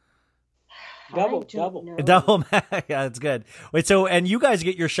 Double. A double mask. Yeah, that's good. Wait, so and you guys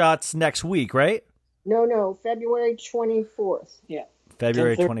get your shots next week, right? No, February 24th. Yeah.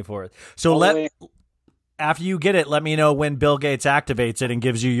 February 10:30. 24th. So after you get it, let me know when Bill Gates activates it and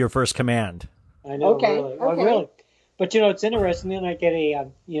gives you your first command. I know. Okay, Really. okay. Really. But it's interesting. Then I get a,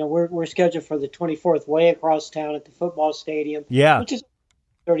 we're scheduled for the 24th, way across town at the football stadium. Yeah. Which is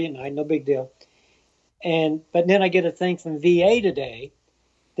 39, no big deal. But then I get a thing from VA today.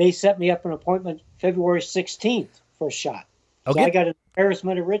 They set me up an appointment February 16th for a shot. So Okay. I got an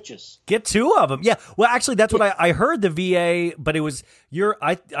embarrassment of riches. Get 2 of them. Yeah. Well, actually, that's what I heard the VA, but it was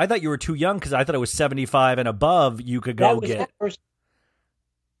I thought you were too young because I thought it was 75 and above you could go That was get. my first.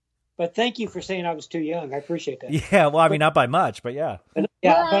 But thank you for saying I was too young. I appreciate that. Yeah. Well, I mean, not by much, but yeah. But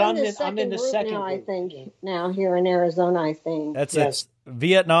I'm in the second now, I group. think. Now here in Arizona, I think. That's Yes. it.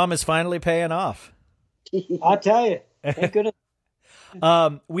 Vietnam is finally paying off. I'll tell you. Thank goodness.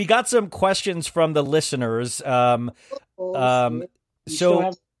 We got some questions from the listeners. You So still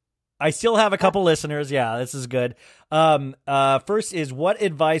have- I still have a couple listeners. Yeah, this is good. First is, what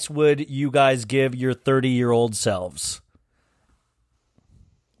advice would you guys give your 30-year-old selves?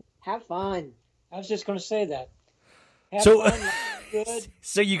 Have fun. I was just going to say that. Have So- fun, life is good.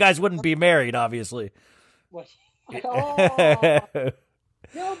 So you guys wouldn't be married, obviously. What? Oh.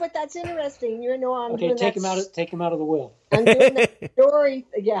 No, but that's interesting. I'm Okay, doing take that him out of the will. I'm doing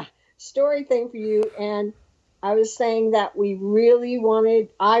that story thing for you. And I was saying that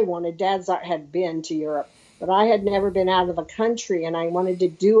I wanted, Dad's had been to Europe, but I had never been out of the country, and I wanted to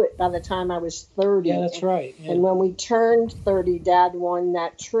do it by the time I was 30. Yeah, that's right. Yeah. And when we turned 30, Dad won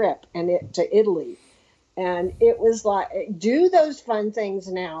that trip to Italy. And it was like, do those fun things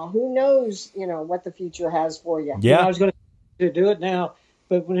now. Who knows, what the future has for you. Yeah. I was going to do it now,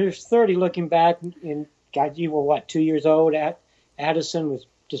 but when I was 30, looking back, and God, you were what, 2 years old? Addison was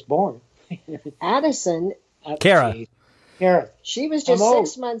just born. Addison, Kara. Geez. Kara. she was just I'm old.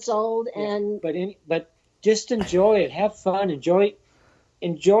 6 months old, and But just enjoy it. Have fun. Enjoy.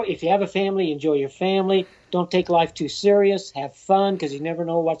 If you have a family, enjoy your family. Don't take life too serious. Have fun, because you never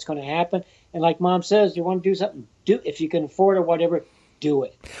know what's going to happen. And like Mom says, you want to do something, if you can afford or whatever, do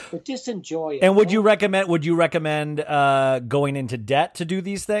it. But just enjoy it. And would you recommend going into debt to do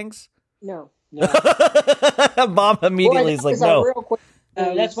these things? no. No. Mom immediately is like, no.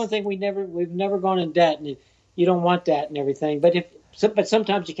 That's one thing we've never gone in debt, and you don't want that and everything. But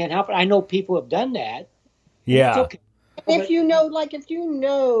sometimes you can't help it. I know people have done that. Yeah. It's okay. If you know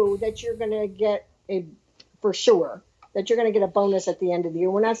that you're going to get for sure, that you're going to get a bonus at the end of the year.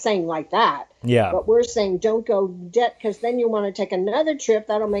 We're not saying like that. Yeah. But we're saying don't go debt, because then you want to take another trip.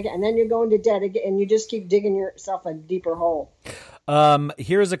 That'll make it. And then you're going to debt again, and you just keep digging yourself a deeper hole.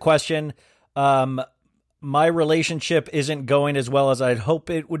 Here's a question. my relationship isn't going as well as I'd hope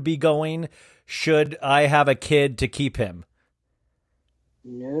it would be going, should I have a kid to keep him?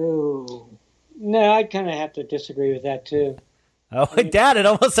 No, I kind of have to disagree with that too. Oh, Dad, it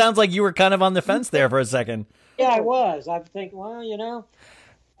almost sounds like you were kind of on the fence there for a second. Yeah, I was. I think, well,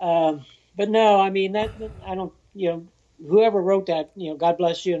 but no, I mean, that I don't, whoever wrote that, God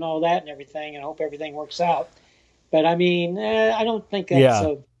bless you and all that and everything, and I hope everything works out. But I mean, I don't think that's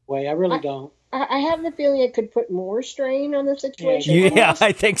a way. I really don't. I have the feeling it could put more strain on the situation. Yeah,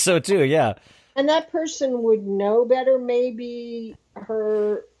 I think so too. Yeah. And that person would know better. Maybe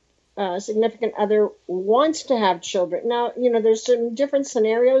her significant other wants to have children. Now, there's some different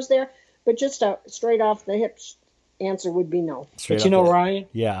scenarios there, but just a straight off the hips answer would be no. But Ryan?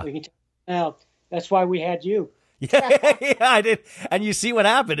 Yeah. We can now, that's why we had you. Yeah, I did. And you see what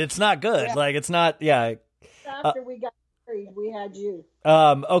happened. It's not good. Yeah. Like, it's not, After we got married, we had you.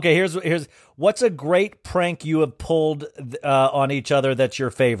 Okay, here's what's a great prank you have pulled on each other that's your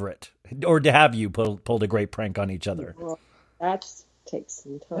favorite? Or have you pulled a great prank on each other? Well, that takes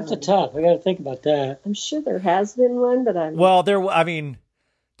some time. That's tough. I got to think about that. I'm sure there has been one, but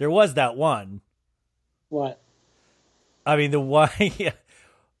there was that one. What? I mean, the one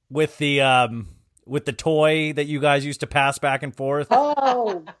with the toy that you guys used to pass back and forth.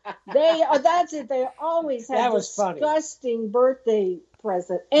 Oh, that's it. They always had disgusting birthday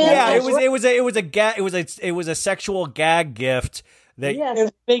present. And it was a sexual gag gift. Yes. It was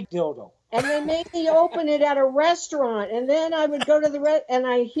a big dildo. And they made me open it at a restaurant, and then I would go to the and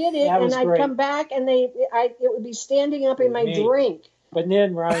I hid it, and I'd come back, and it would be standing up in my drink. But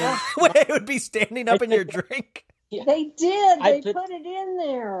then, Ryan, it would be standing up in your drink. Yeah. They did. They put it in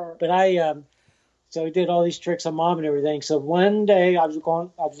there. But so we did all these tricks on Mom and everything. So one day I was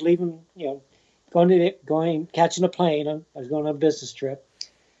leaving, catching a plane. I was going on a business trip.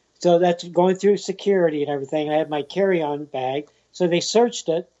 So that's going through security and everything. I had my carry-on bag. So they searched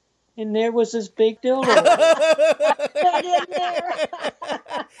it, and there was this big dildo.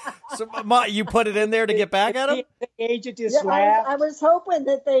 So, you put it in there to get back at him? The agent just laughed. I was hoping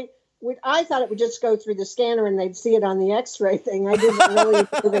that they would. I thought it would just go through the scanner and they'd see it on the X-ray thing. I didn't really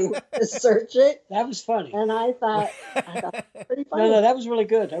search it. That was funny. And I thought pretty funny. No, that was really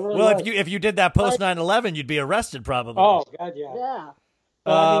good. If you did that post 9/11, you'd be arrested probably. Oh God, yeah. Yeah.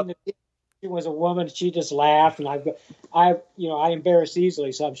 Well, she was a woman. She just laughed, and I embarrass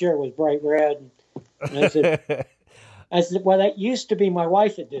easily, so I'm sure it was bright red. And I said, well, that used to be my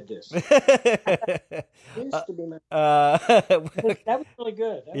wife that did this. Used to be my. That was really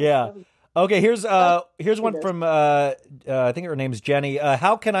good. Okay, here's one from I think her name's Jenny.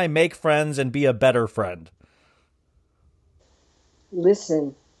 How can I make friends and be a better friend?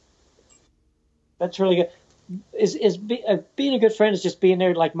 Listen. That's really good. Being a good friend is just being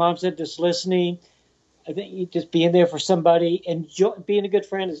there, like Mom said, just listening. I think you just being there for somebody. And being a good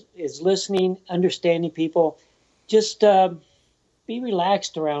friend is listening, understanding people. Just be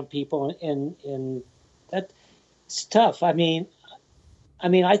relaxed around people, and that's tough. I mean,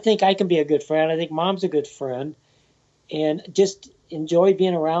 I think I can be a good friend. I think Mom's a good friend, and just enjoy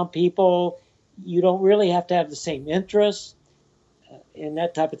being around people. You don't really have to have the same interests. And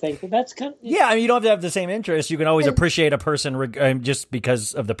that type of thing. But that's kind of... Yeah, I mean, you don't have to have the same interests. You can always appreciate a person just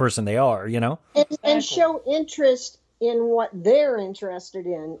because of the person they are, And show interest in what they're interested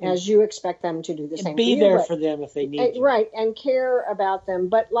in, as you expect them to do the same. Be there for them if they need you. Right, and care about them.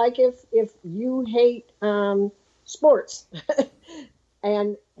 But like if you hate sports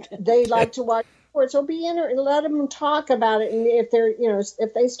and they like to watch sports, so be in it and let them talk about it. And if they're,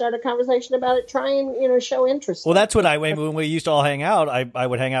 if they start a conversation about it, try and, show interest. Well, that's what when we used to all hang out, I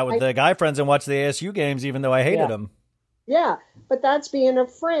would hang out with the guy friends and watch the ASU games, even though I hated them. Yeah, but that's being a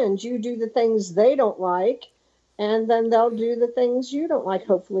friend. You do the things they don't like, and then they'll do the things you don't like,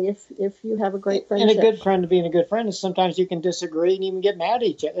 hopefully, if you have a great friendship. And a good friend, being a good friend, is sometimes you can disagree and even get mad at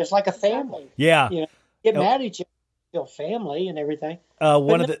each other. It's like a family. Yeah. Get mad at each other, still family and everything.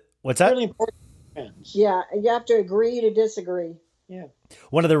 What's that? Really important. Friends. Yeah, you have to agree to disagree. Yeah.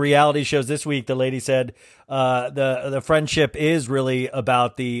 One of the reality shows this week, the lady said the friendship is really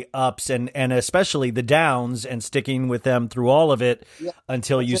about the ups and especially the downs and sticking with them through all of it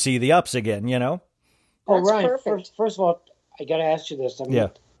until you see the ups again, Oh, That's Ryan, perfect. First of all, I got to ask you this.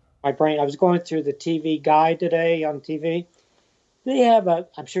 My brain, I was going through the TV guide today on TV. They have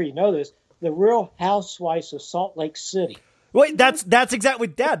I'm sure you know this, the Real Housewives of Salt Lake City. Wait, that's exactly,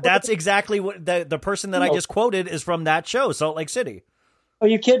 Dad. That's exactly what the person that I just quoted is from that show, Salt Lake City. Are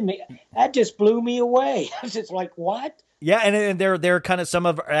you kidding me? That just blew me away. I was just like, what? Yeah, and they're kind of some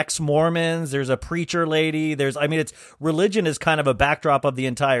of ex-Mormons. There's a preacher lady. It's religion is kind of a backdrop of the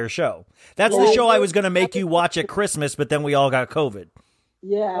entire show. That's the show I was going to make you watch at Christmas, but then we all got COVID.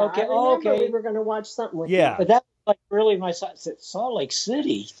 Yeah. Okay. I remember Okay. we were going to watch something with Yeah. you. But that's like really my Salt Lake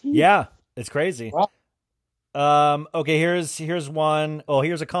City. Yeah, it's crazy. Wow. Okay, here's one. Oh,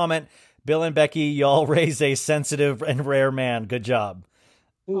 here's a comment. Bill and Becky, y'all raise a sensitive and rare man. Good job.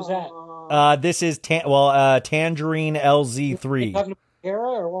 Who's that? This is Tangerine LZ3. Talking about Kara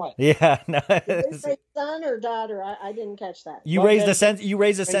or what? Yeah, no. Did they say son or daughter? I didn't catch that. You raised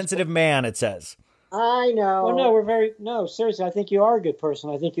a sensitive man, it says. I know. Well, no, seriously, I think you are a good person.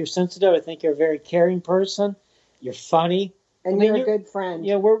 I think you're sensitive. I think you're a very caring person. You're funny. And you're a good friend.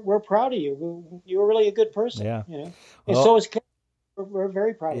 Yeah, we're proud of you. You're really a good person. Yeah. You know? And so is Kara. We're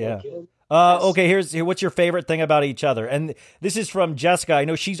very proud of you. Okay, here. What's your favorite thing about each other? And this is from Jessica. I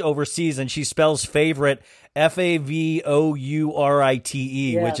know she's overseas, and she spells favorite Favourite,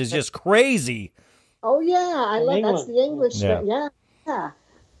 which is just crazy. Oh yeah, I love that's the English. Yeah.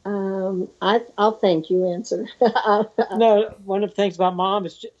 I'll thank you. Answer. No, one of the things about Mom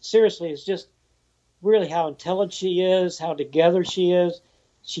is just really how intelligent she is, how together she is.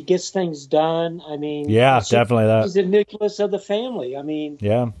 She gets things done. I mean, definitely that. She's the nucleus of the family. I mean,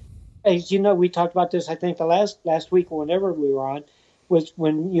 as you know, we talked about this, I think, the last week or whenever we were on, was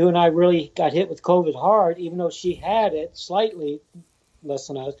when you and I really got hit with COVID hard, even though she had it slightly less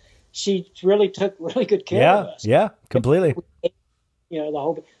than us. She really took really good care of us. Yeah, completely. You know, the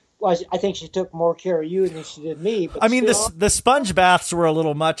whole. Well, I think she took more care of you than she did me. But I mean, the sponge baths were a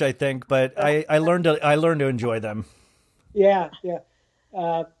little much, I think, but I learned to enjoy them. Yeah.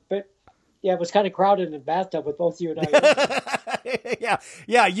 But yeah, it was kind of crowded in the bathtub with both you and I.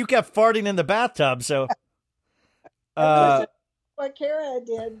 Yeah. You kept farting in the bathtub, so. What Kara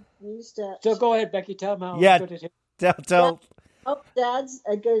did used to. So go ahead, Becky. Tell them how. Yeah. Good it is. Tell. Oh, Dad's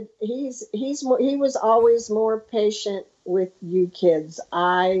a good. He was always more patient with you kids.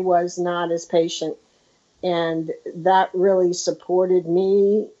 I was not as patient, and that really supported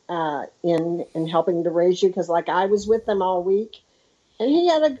me in helping to raise you, because like I was with them all week. And he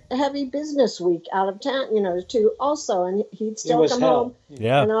had a heavy business week out of town, too, also. And he'd still come home.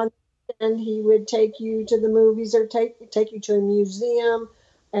 Yeah. And he would take you to the movies or take you to a museum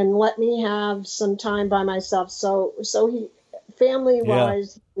and let me have some time by myself. So he,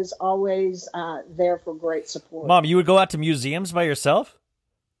 family-wise, he was always there for great support. Mom, you would go out to museums by yourself?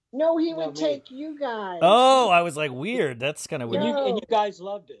 No, he would take you guys. Oh, I was like, weird. That's kind of weird. And you guys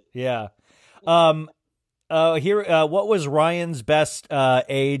loved it. Yeah. What was Ryan's best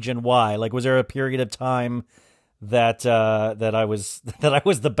age and why? Like, was there a period of time that I was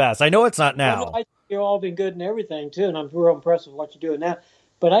the best? I know it's not now. I think you've all been good and everything too, and I'm real impressed with what you're doing now.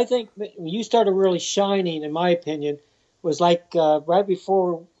 But I think when you started really shining, in my opinion, was like right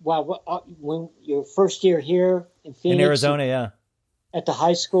before when your first year here in Phoenix, in Arizona, at the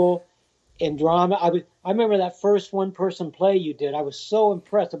high school. In drama, I remember that first one-person play you did. I was so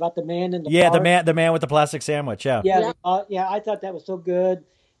impressed about the man in the park. the man with the plastic sandwich. Yeah. I thought that was so good.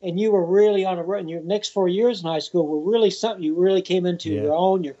 And you were really on a run. Your next 4 years in high school were really something. You really came into your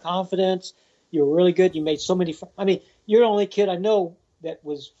own, your confidence. You were really good. You made so many. I mean, you're the only kid I know that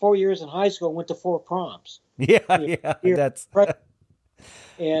was 4 years in high school and went to 4 proms. That's.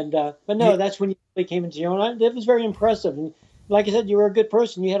 And but no, that's when you really came into your own. It was very impressive. And like I said, you were a good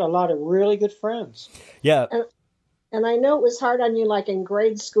person. You had a lot of really good friends. Yeah. And I know it was hard on you, like in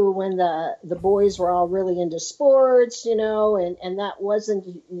grade school when the boys were all really into sports, and that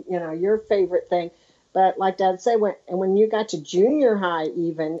wasn't, your favorite thing. But like Dad said, when you got to junior high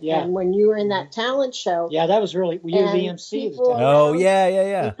even, and when you were in that talent show. Yeah, that was really, you were the MC.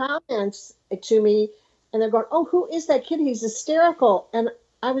 Comments to me, and they're going, oh, who is that kid? He's hysterical. And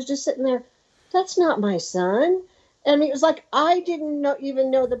I was just sitting there, that's not my son. And it was like I didn't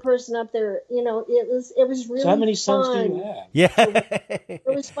even know the person up there. It was really. So how many fun. sons do you have? Yeah, it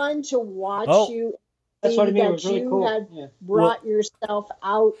was fun to watch you. That's what I mean. It was that really you cool. had brought yourself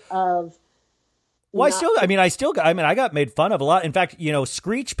out of. Well, I got made fun of a lot. In fact,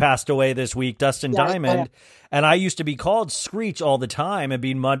 Screech passed away this week, Dustin Diamond, and I used to be called Screech all the time and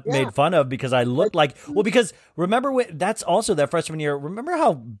being made fun of because I looked like, because remember that's also that freshman year. Remember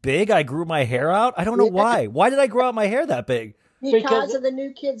how big I grew my hair out? I don't know why. Why did I grow out my hair that big? Because of the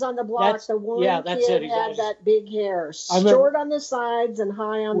New Kids on the Block, the one kid had that big hair, short on the sides and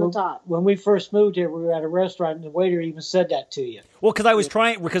high on the top. When we first moved here, we were at a restaurant, and the waiter even said that to you. Well,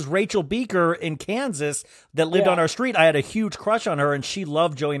 because Rachel Beaker in Kansas that lived on our street, I had a huge crush on her, and she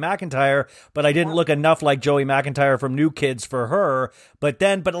loved Joey McIntyre, but I didn't look enough like Joey McIntyre from New Kids for her. But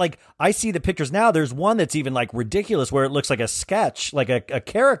like, I see the pictures now. There's one that's even like ridiculous where it looks like a sketch, like a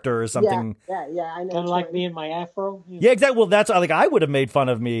character or something. Yeah, I know. Kind of like me and my afro. Yeah, exactly. Well, that's like I would have made fun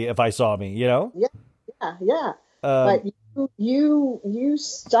of me if I saw me, you know? Yeah. But you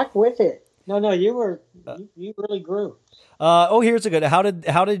stuck with it. No, you really grew. Here's a good. How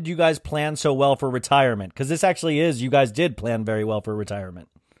did you guys plan so well for retirement? Because this actually is, you guys did plan very well for retirement.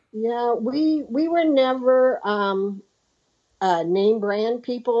 Yeah, we were never name brand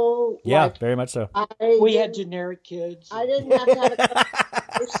people. Yeah, very much so. We had generic kids. I didn't have to have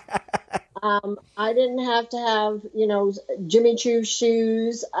I didn't have to have, Jimmy Choo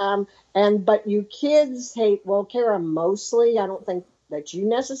shoes. But you kids hate, Kara mostly, I don't think that you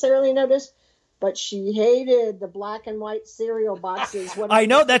necessarily noticed, but she hated the black and white cereal boxes. I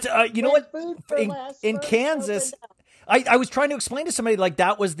know that's, you know what, in Kansas, I was trying to explain to somebody, like,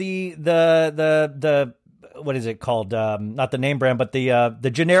 that was the what is it called? Not the name brand, but the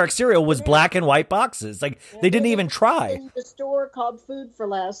generic cereal was black and white boxes. Like, they didn't even try. In the store called Food for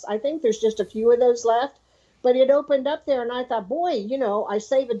Less. I think there's just a few of those left, but it opened up there, and I thought, boy, I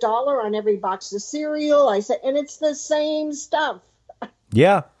save $1 on every box of cereal. And it's the same stuff.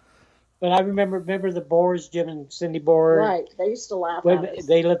 Yeah. But I remember the Boers, Jim and Cindy Boer. Right. They used to laugh at us.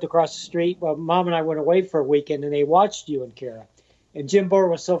 They lived across the street. Well, Mom and I went away for a weekend, and they watched you and Kara. And Jim Boer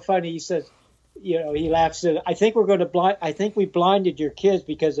was so funny. He says, he laughs at, I think we blinded your kids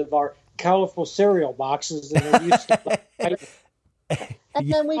because of our colorful cereal boxes. And they're used to and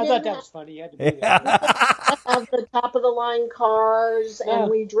then I thought that was funny. You had to do that. We have the top of the line cars,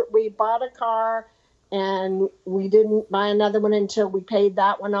 and we bought a car, and we didn't buy another one until we paid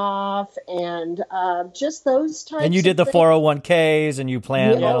that one off, and just those types. And you did the 401ks, and you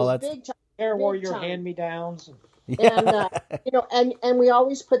planned all that. Kara wore your hand-me-downs. Yeah. And we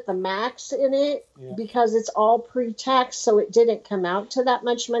always put the max in it because it's all pre-tax, so it didn't come out to that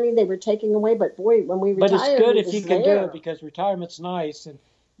much money they were taking away. But boy, when we retired, but it's good if you can do it, because retirement's nice. And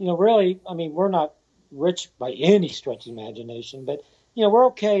really, I mean, we're not rich by any stretch of imagination, but we're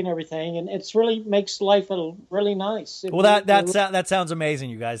okay and everything, and it's really makes life really nice. Well, that sounds amazing,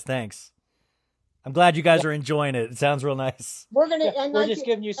 you guys. Thanks. I'm glad you guys are enjoying it. It sounds real nice. We're just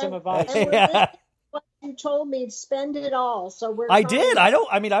giving you some advice. What you told me, spend it all. So I did.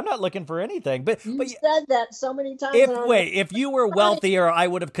 I'm not looking for anything, but you said that so many times. If you were wealthier, I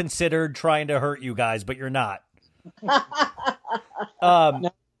would have considered trying to hurt you guys, but you're not.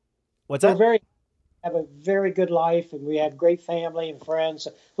 What's that? We have a very good life, and we have great family and friends.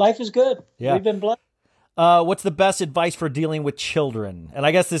 Life is good. Yeah. We've been blessed. What's the best advice for dealing with children? And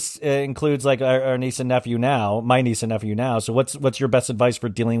I guess this includes like our niece and nephew now, my niece and nephew now. So what's your best advice for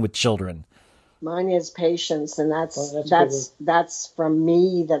dealing with children? Mine is patience, and that's from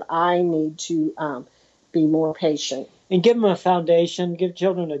me, that I need to be more patient. And give them a foundation. Give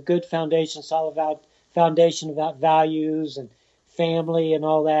children a good foundation, solid foundation about values and family and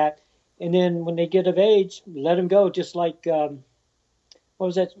all that. And then when they get of age, let them go. Just like what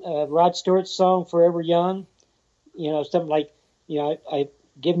was that Rod Stewart's song, "Forever Young"? Something like I've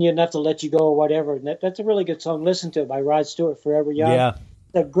given you enough to let you go, or whatever. And that's a really good song. Listen to it by Rod Stewart, "Forever Young." Yeah.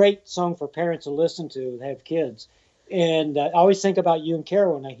 A great song for parents to listen to that have kids. And I always think about you and Kara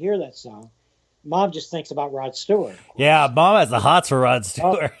when I hear that song. Mom just thinks about Rod Stewart. Yeah, Mom has the hots for Rod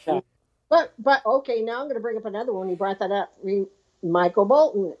Stewart. Oh, but okay, now I'm going to bring up another one. You brought that up. Michael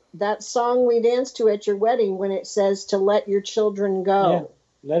Bolton, that song we danced to at your wedding, when it says to let your children go.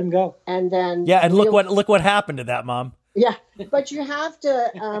 Yeah, let them go. And then and look what happened to that, Mom. Yeah, but you have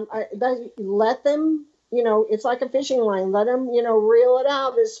to let them. It's like a fishing line. Let them, reel it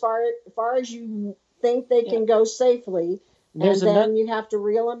out as far as you think they can go safely. And then you have to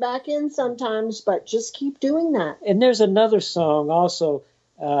reel them back in sometimes, but just keep doing that. And there's another song also.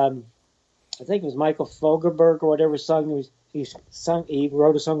 I think it was Michael Fogelberg or whatever song he sung. He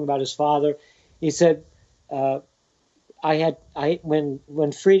wrote a song about his father. He said,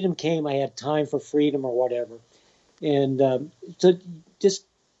 when freedom came, I had time for freedom, or whatever. And so just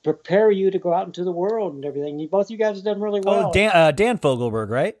prepare you to go out into the world and everything. Both you guys have done really well. Oh, Dan Fogelberg,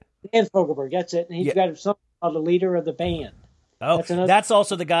 right? Dan Fogelberg, that's it. And he's got a song called "The Leader of the Band." Oh, that's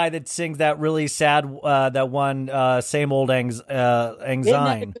also the guy that sings that really sad, that one, "Same Old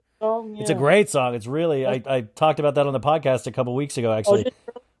Anxiety." Yeah. It's a great song. It's really, I talked about that on the podcast a couple weeks ago, actually.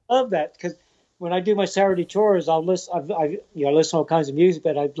 I love that, because when I do my Saturday chores, I'll listen. I listen to all kinds of music,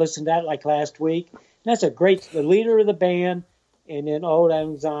 but I've listened to that like last week. And that's the leader of the band, and then Old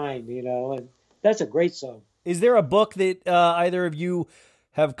Lang Syne, and that's a great song. Is there a book that either of you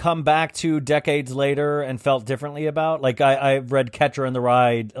have come back to decades later and felt differently about? Like I've read Catcher in the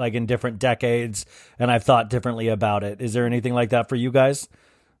Rye like in different decades, and I've thought differently about it. Is there anything like that for you guys?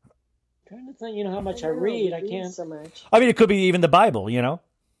 I'm trying to think, how much I read. I can't so much. I mean, it could be even the Bible,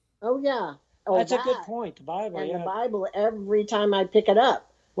 Oh yeah. Oh, That's a good point. The Bible, And yeah. the Bible, every time I pick it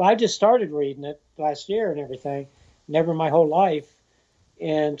up. Well, I just started reading it last year and everything, never my whole life,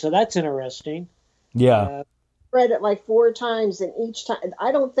 and so that's interesting. Yeah. Read it like 4 times, and each time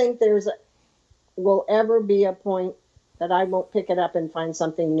I don't think will ever be a point that I won't pick it up and find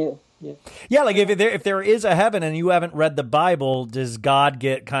something new. Yeah, like if there is a heaven and you haven't read the Bible, does God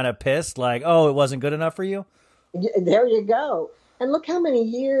get kind of pissed? Like, oh, it wasn't good enough for you? There you go. And look how many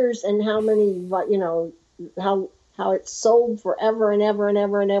years and how many, how it's sold forever and ever and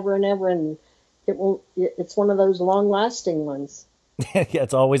ever and ever and ever, and it won't. It's one of those long-lasting ones. Yeah,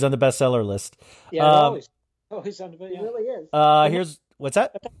 it's always on the bestseller list. Yeah, always on the. It Yeah. really is. Here's what's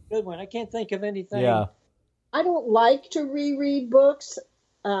that? That's a good one. I can't think of anything. Yeah. I don't like to reread books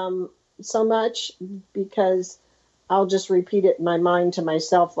so much because I'll just repeat it in my mind to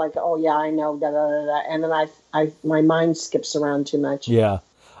myself, like, "Oh yeah, I know," da da da, da, and then my mind skips around too much. Yeah.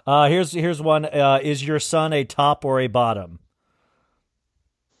 Here's one. Is your son a top or a bottom?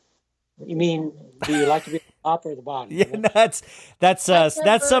 You mean, do you like to be the top or the bottom? Yeah, that's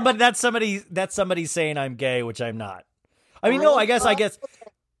somebody saying I'm gay, which I'm not. I mean, no, I guess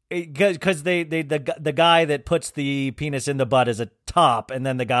because the guy that puts the penis in the butt is a top, and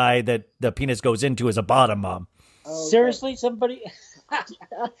then the guy that the penis goes into is a bottom, Mom. Okay. Seriously, somebody?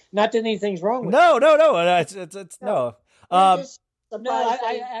 Not that anything's wrong with No. It's no. I'm just No, surprised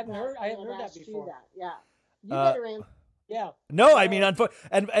I haven't heard that asked you before. that. Yeah, you better answer. Yeah. No, I mean,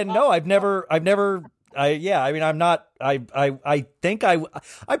 no, I've never. I mean, I'm not. I think I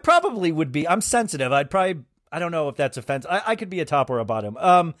probably would be. I'm sensitive. I don't know if that's offensive. I could be a top or a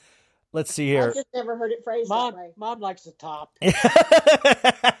bottom. Let's see here. I just never heard it phrased that way. Mom likes the top.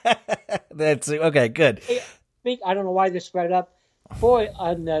 That's okay. Good. I don't know why this spread up. Boy,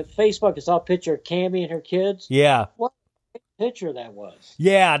 on Facebook, I saw a picture of Cammie and her kids. Yeah. What picture that was?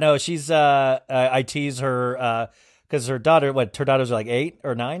 Yeah. No, she's. I tease her because her daughter's like 8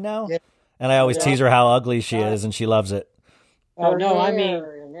 or 9 now, and I always tease her how ugly she is, and she loves it. Oh no, I mean,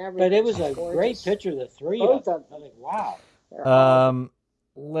 but it was a gorgeous. great picture of the three Both of them. of them. I think, wow.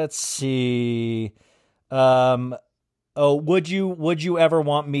 Let's see. Would you ever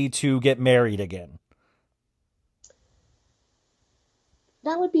want me to get married again?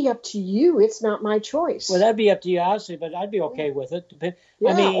 That would be up to you. It's not my choice. Well, that'd be up to you, obviously, but I'd be okay with it. Yeah,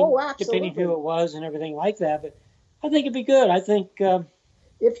 depending absolutely. who it was and everything like that. But I think it'd be good. I think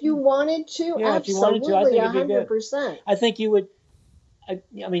if you wanted to, Yeah, if you wanted to, I absolutely, think it'd be good. 100%. I think you would. I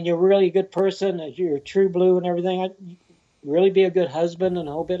mean, you're really a good person. You're true blue and everything. I'd really be a good husband and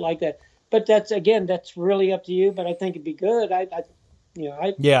a whole bit like that. But that's really up to you. But I think it'd be good.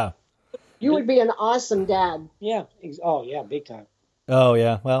 Yeah. You would be an awesome dad. Yeah. Oh yeah, big time. Oh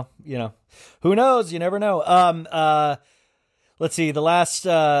yeah. Well, who knows? You never know. Let's see. The last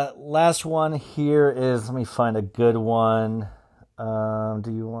one here is. Let me find a good one.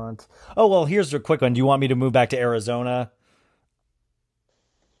 Do you want? Oh well, here's a quick one. Do you want me to move back to Arizona?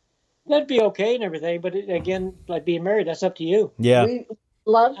 That'd be okay and everything, but again, like being married, that's up to you. Yeah. We'd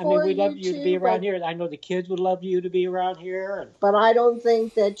love We'd love you to be around here. I know the kids would love you to be around here. But I don't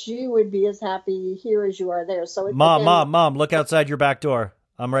think that you would be as happy here as you are there. So Mom, look outside your back door.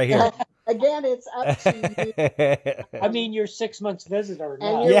 I'm right here. Again, it's up to you. I mean, you're 6 months visitor. And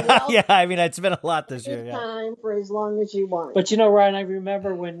Now. you're Yeah. I mean, it's been a lot this year. Yeah. Time for as long as you want. But Ryan, I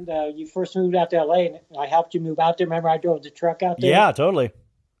remember when you first moved out to LA, and I helped you move out there. Remember, I drove the truck out there. Yeah, totally.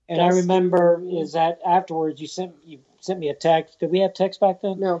 And I remember is that afterwards you sent me a text. Did we have text back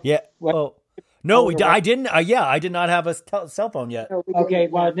then? No. Yeah. Well, no, I didn't. I did not have a cell phone yet. No, we didn't. Okay.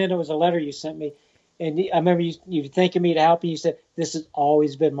 Well, then it was a letter you sent me, and I remember you thanking me to help, and you said, "This has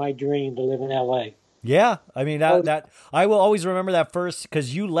always been my dream to live in LA." Yeah, I mean that I will always remember that first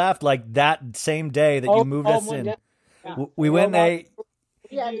because you left like that same day that you moved us in. Yeah. We went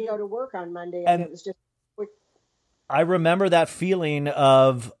We had to go to work on Monday, and it was just quick. I remember that feeling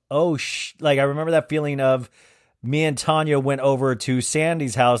of I remember that feeling of me and Tanya went over to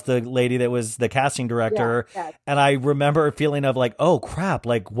Sandy's house, the lady that was the casting director, and I remember a feeling of like, oh crap,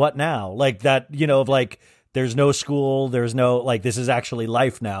 like what now? Like that, of like there's no school, there's no like this is actually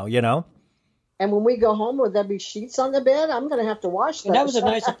life now, And when we go home, will there be sheets on the bed? I'm going to have to wash those. And that was a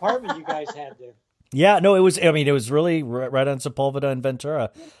nice apartment you guys had there. Yeah, no, it was. I mean, it was really right on Sepulveda and Ventura.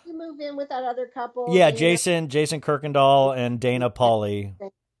 You move in with that other couple. Yeah, Jason Kirkendall and Dana Pauly.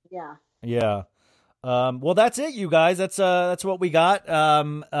 Yeah. Yeah. Well, that's it, you guys. That's what we got.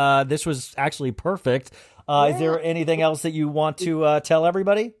 This was actually perfect. Is there anything else that you want to tell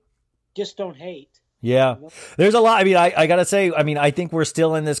everybody? Just don't hate. Yeah, there's a lot. I mean, I gotta say, I mean, I think we're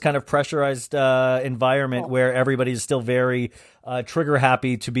still in this kind of pressurized environment where everybody's still very trigger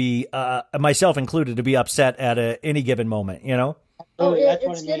happy to be, myself included, to be upset at any given moment. You know? Oh,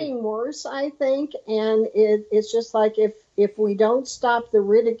 it's getting worse, I think, and it's just like if we don't stop the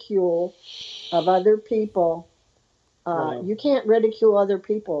ridicule of other people, you can't ridicule other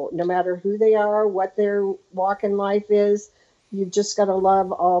people, no matter who they are, what their walk in life is. You've just got to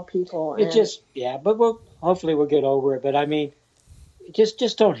love all people. But hopefully we'll get over it. But I mean,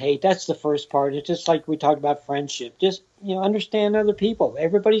 just don't hate. That's the first part. It's just like we talked about friendship. Just, understand other people.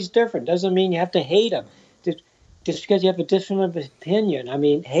 Everybody's different. Doesn't mean you have to hate them. Just because you have a different opinion. I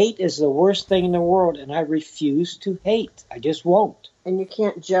mean, hate is the worst thing in the world, and I refuse to hate. I just won't. And you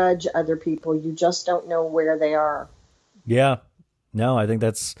can't judge other people. You just don't know where they are. Yeah. No, I think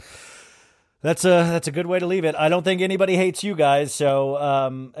that's a good way to leave it. I don't think anybody hates you guys. So,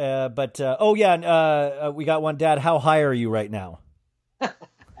 we got one. Dad, how high are you right now?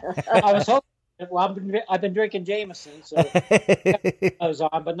 I was hoping. Well, I've been drinking Jameson, so buzz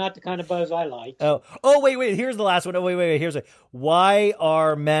on, but not the kind of buzz I like. Oh, wait. Here's the last one. Oh, wait. Here's it. Why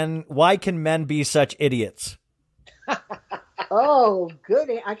can men be such idiots? Oh,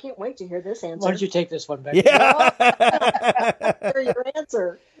 good. I can't wait to hear this answer. Why don't you take this one, Becky? Yeah. Hear your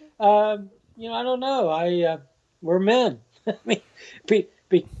answer. I don't know. We're men. I mean,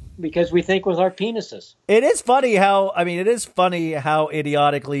 because we think with our penises. It is funny how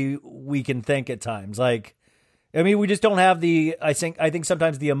idiotically we can think at times. Like, I mean, we just don't have I think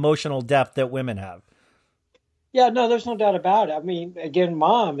sometimes the emotional depth that women have. Yeah, no, there's no doubt about it. I mean, again,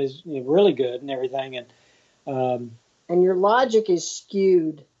 Mom is really good and everything. And your logic is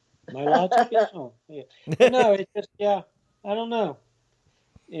skewed. My logic is, no, it's just, I don't know.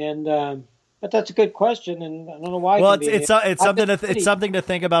 And, but that's a good question, and I don't know why. Well, it's something to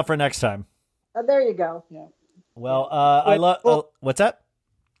think about for next time. There you go. Yeah. Well, I love. Cool. What's that?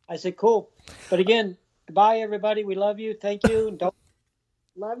 I said cool, but again, goodbye, everybody. We love you. Thank you. And don't.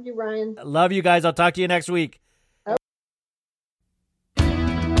 Love you, Ryan. Love you guys. I'll talk to you next week.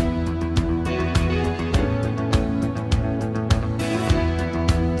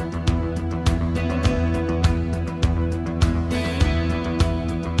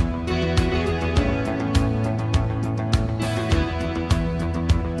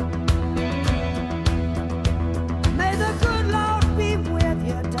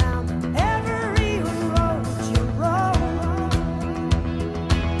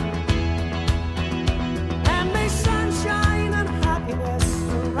 And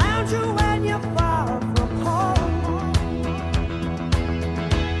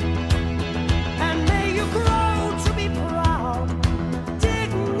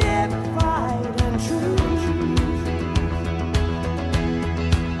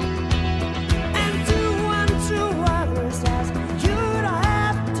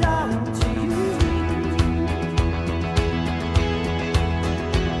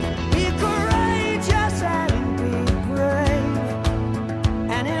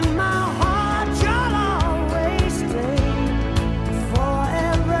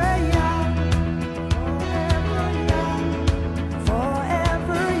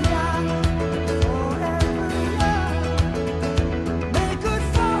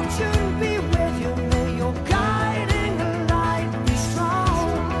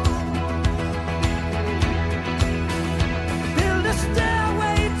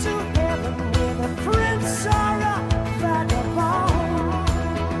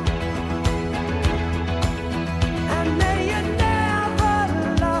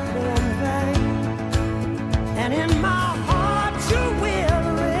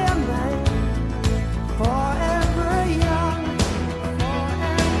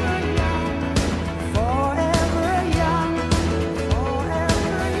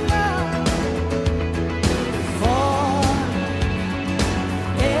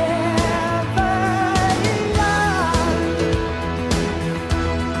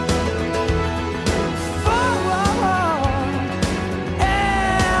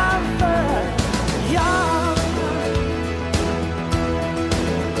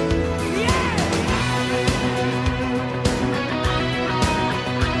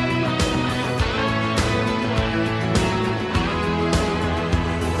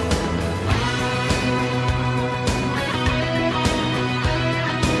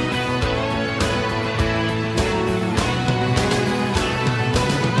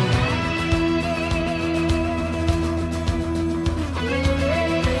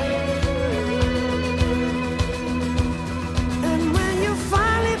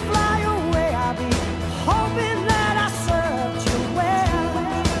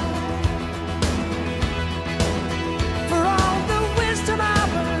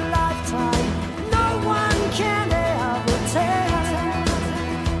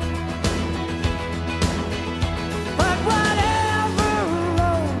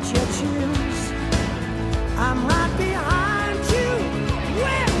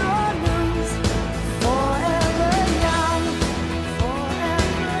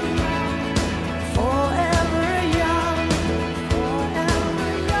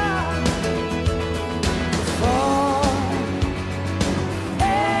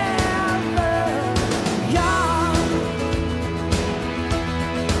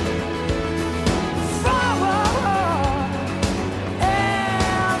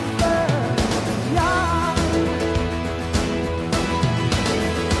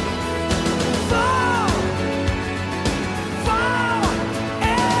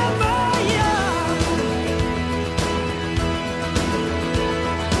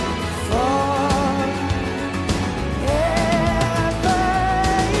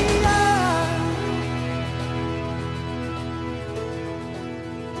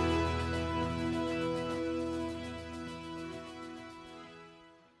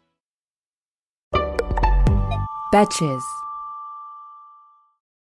Betches.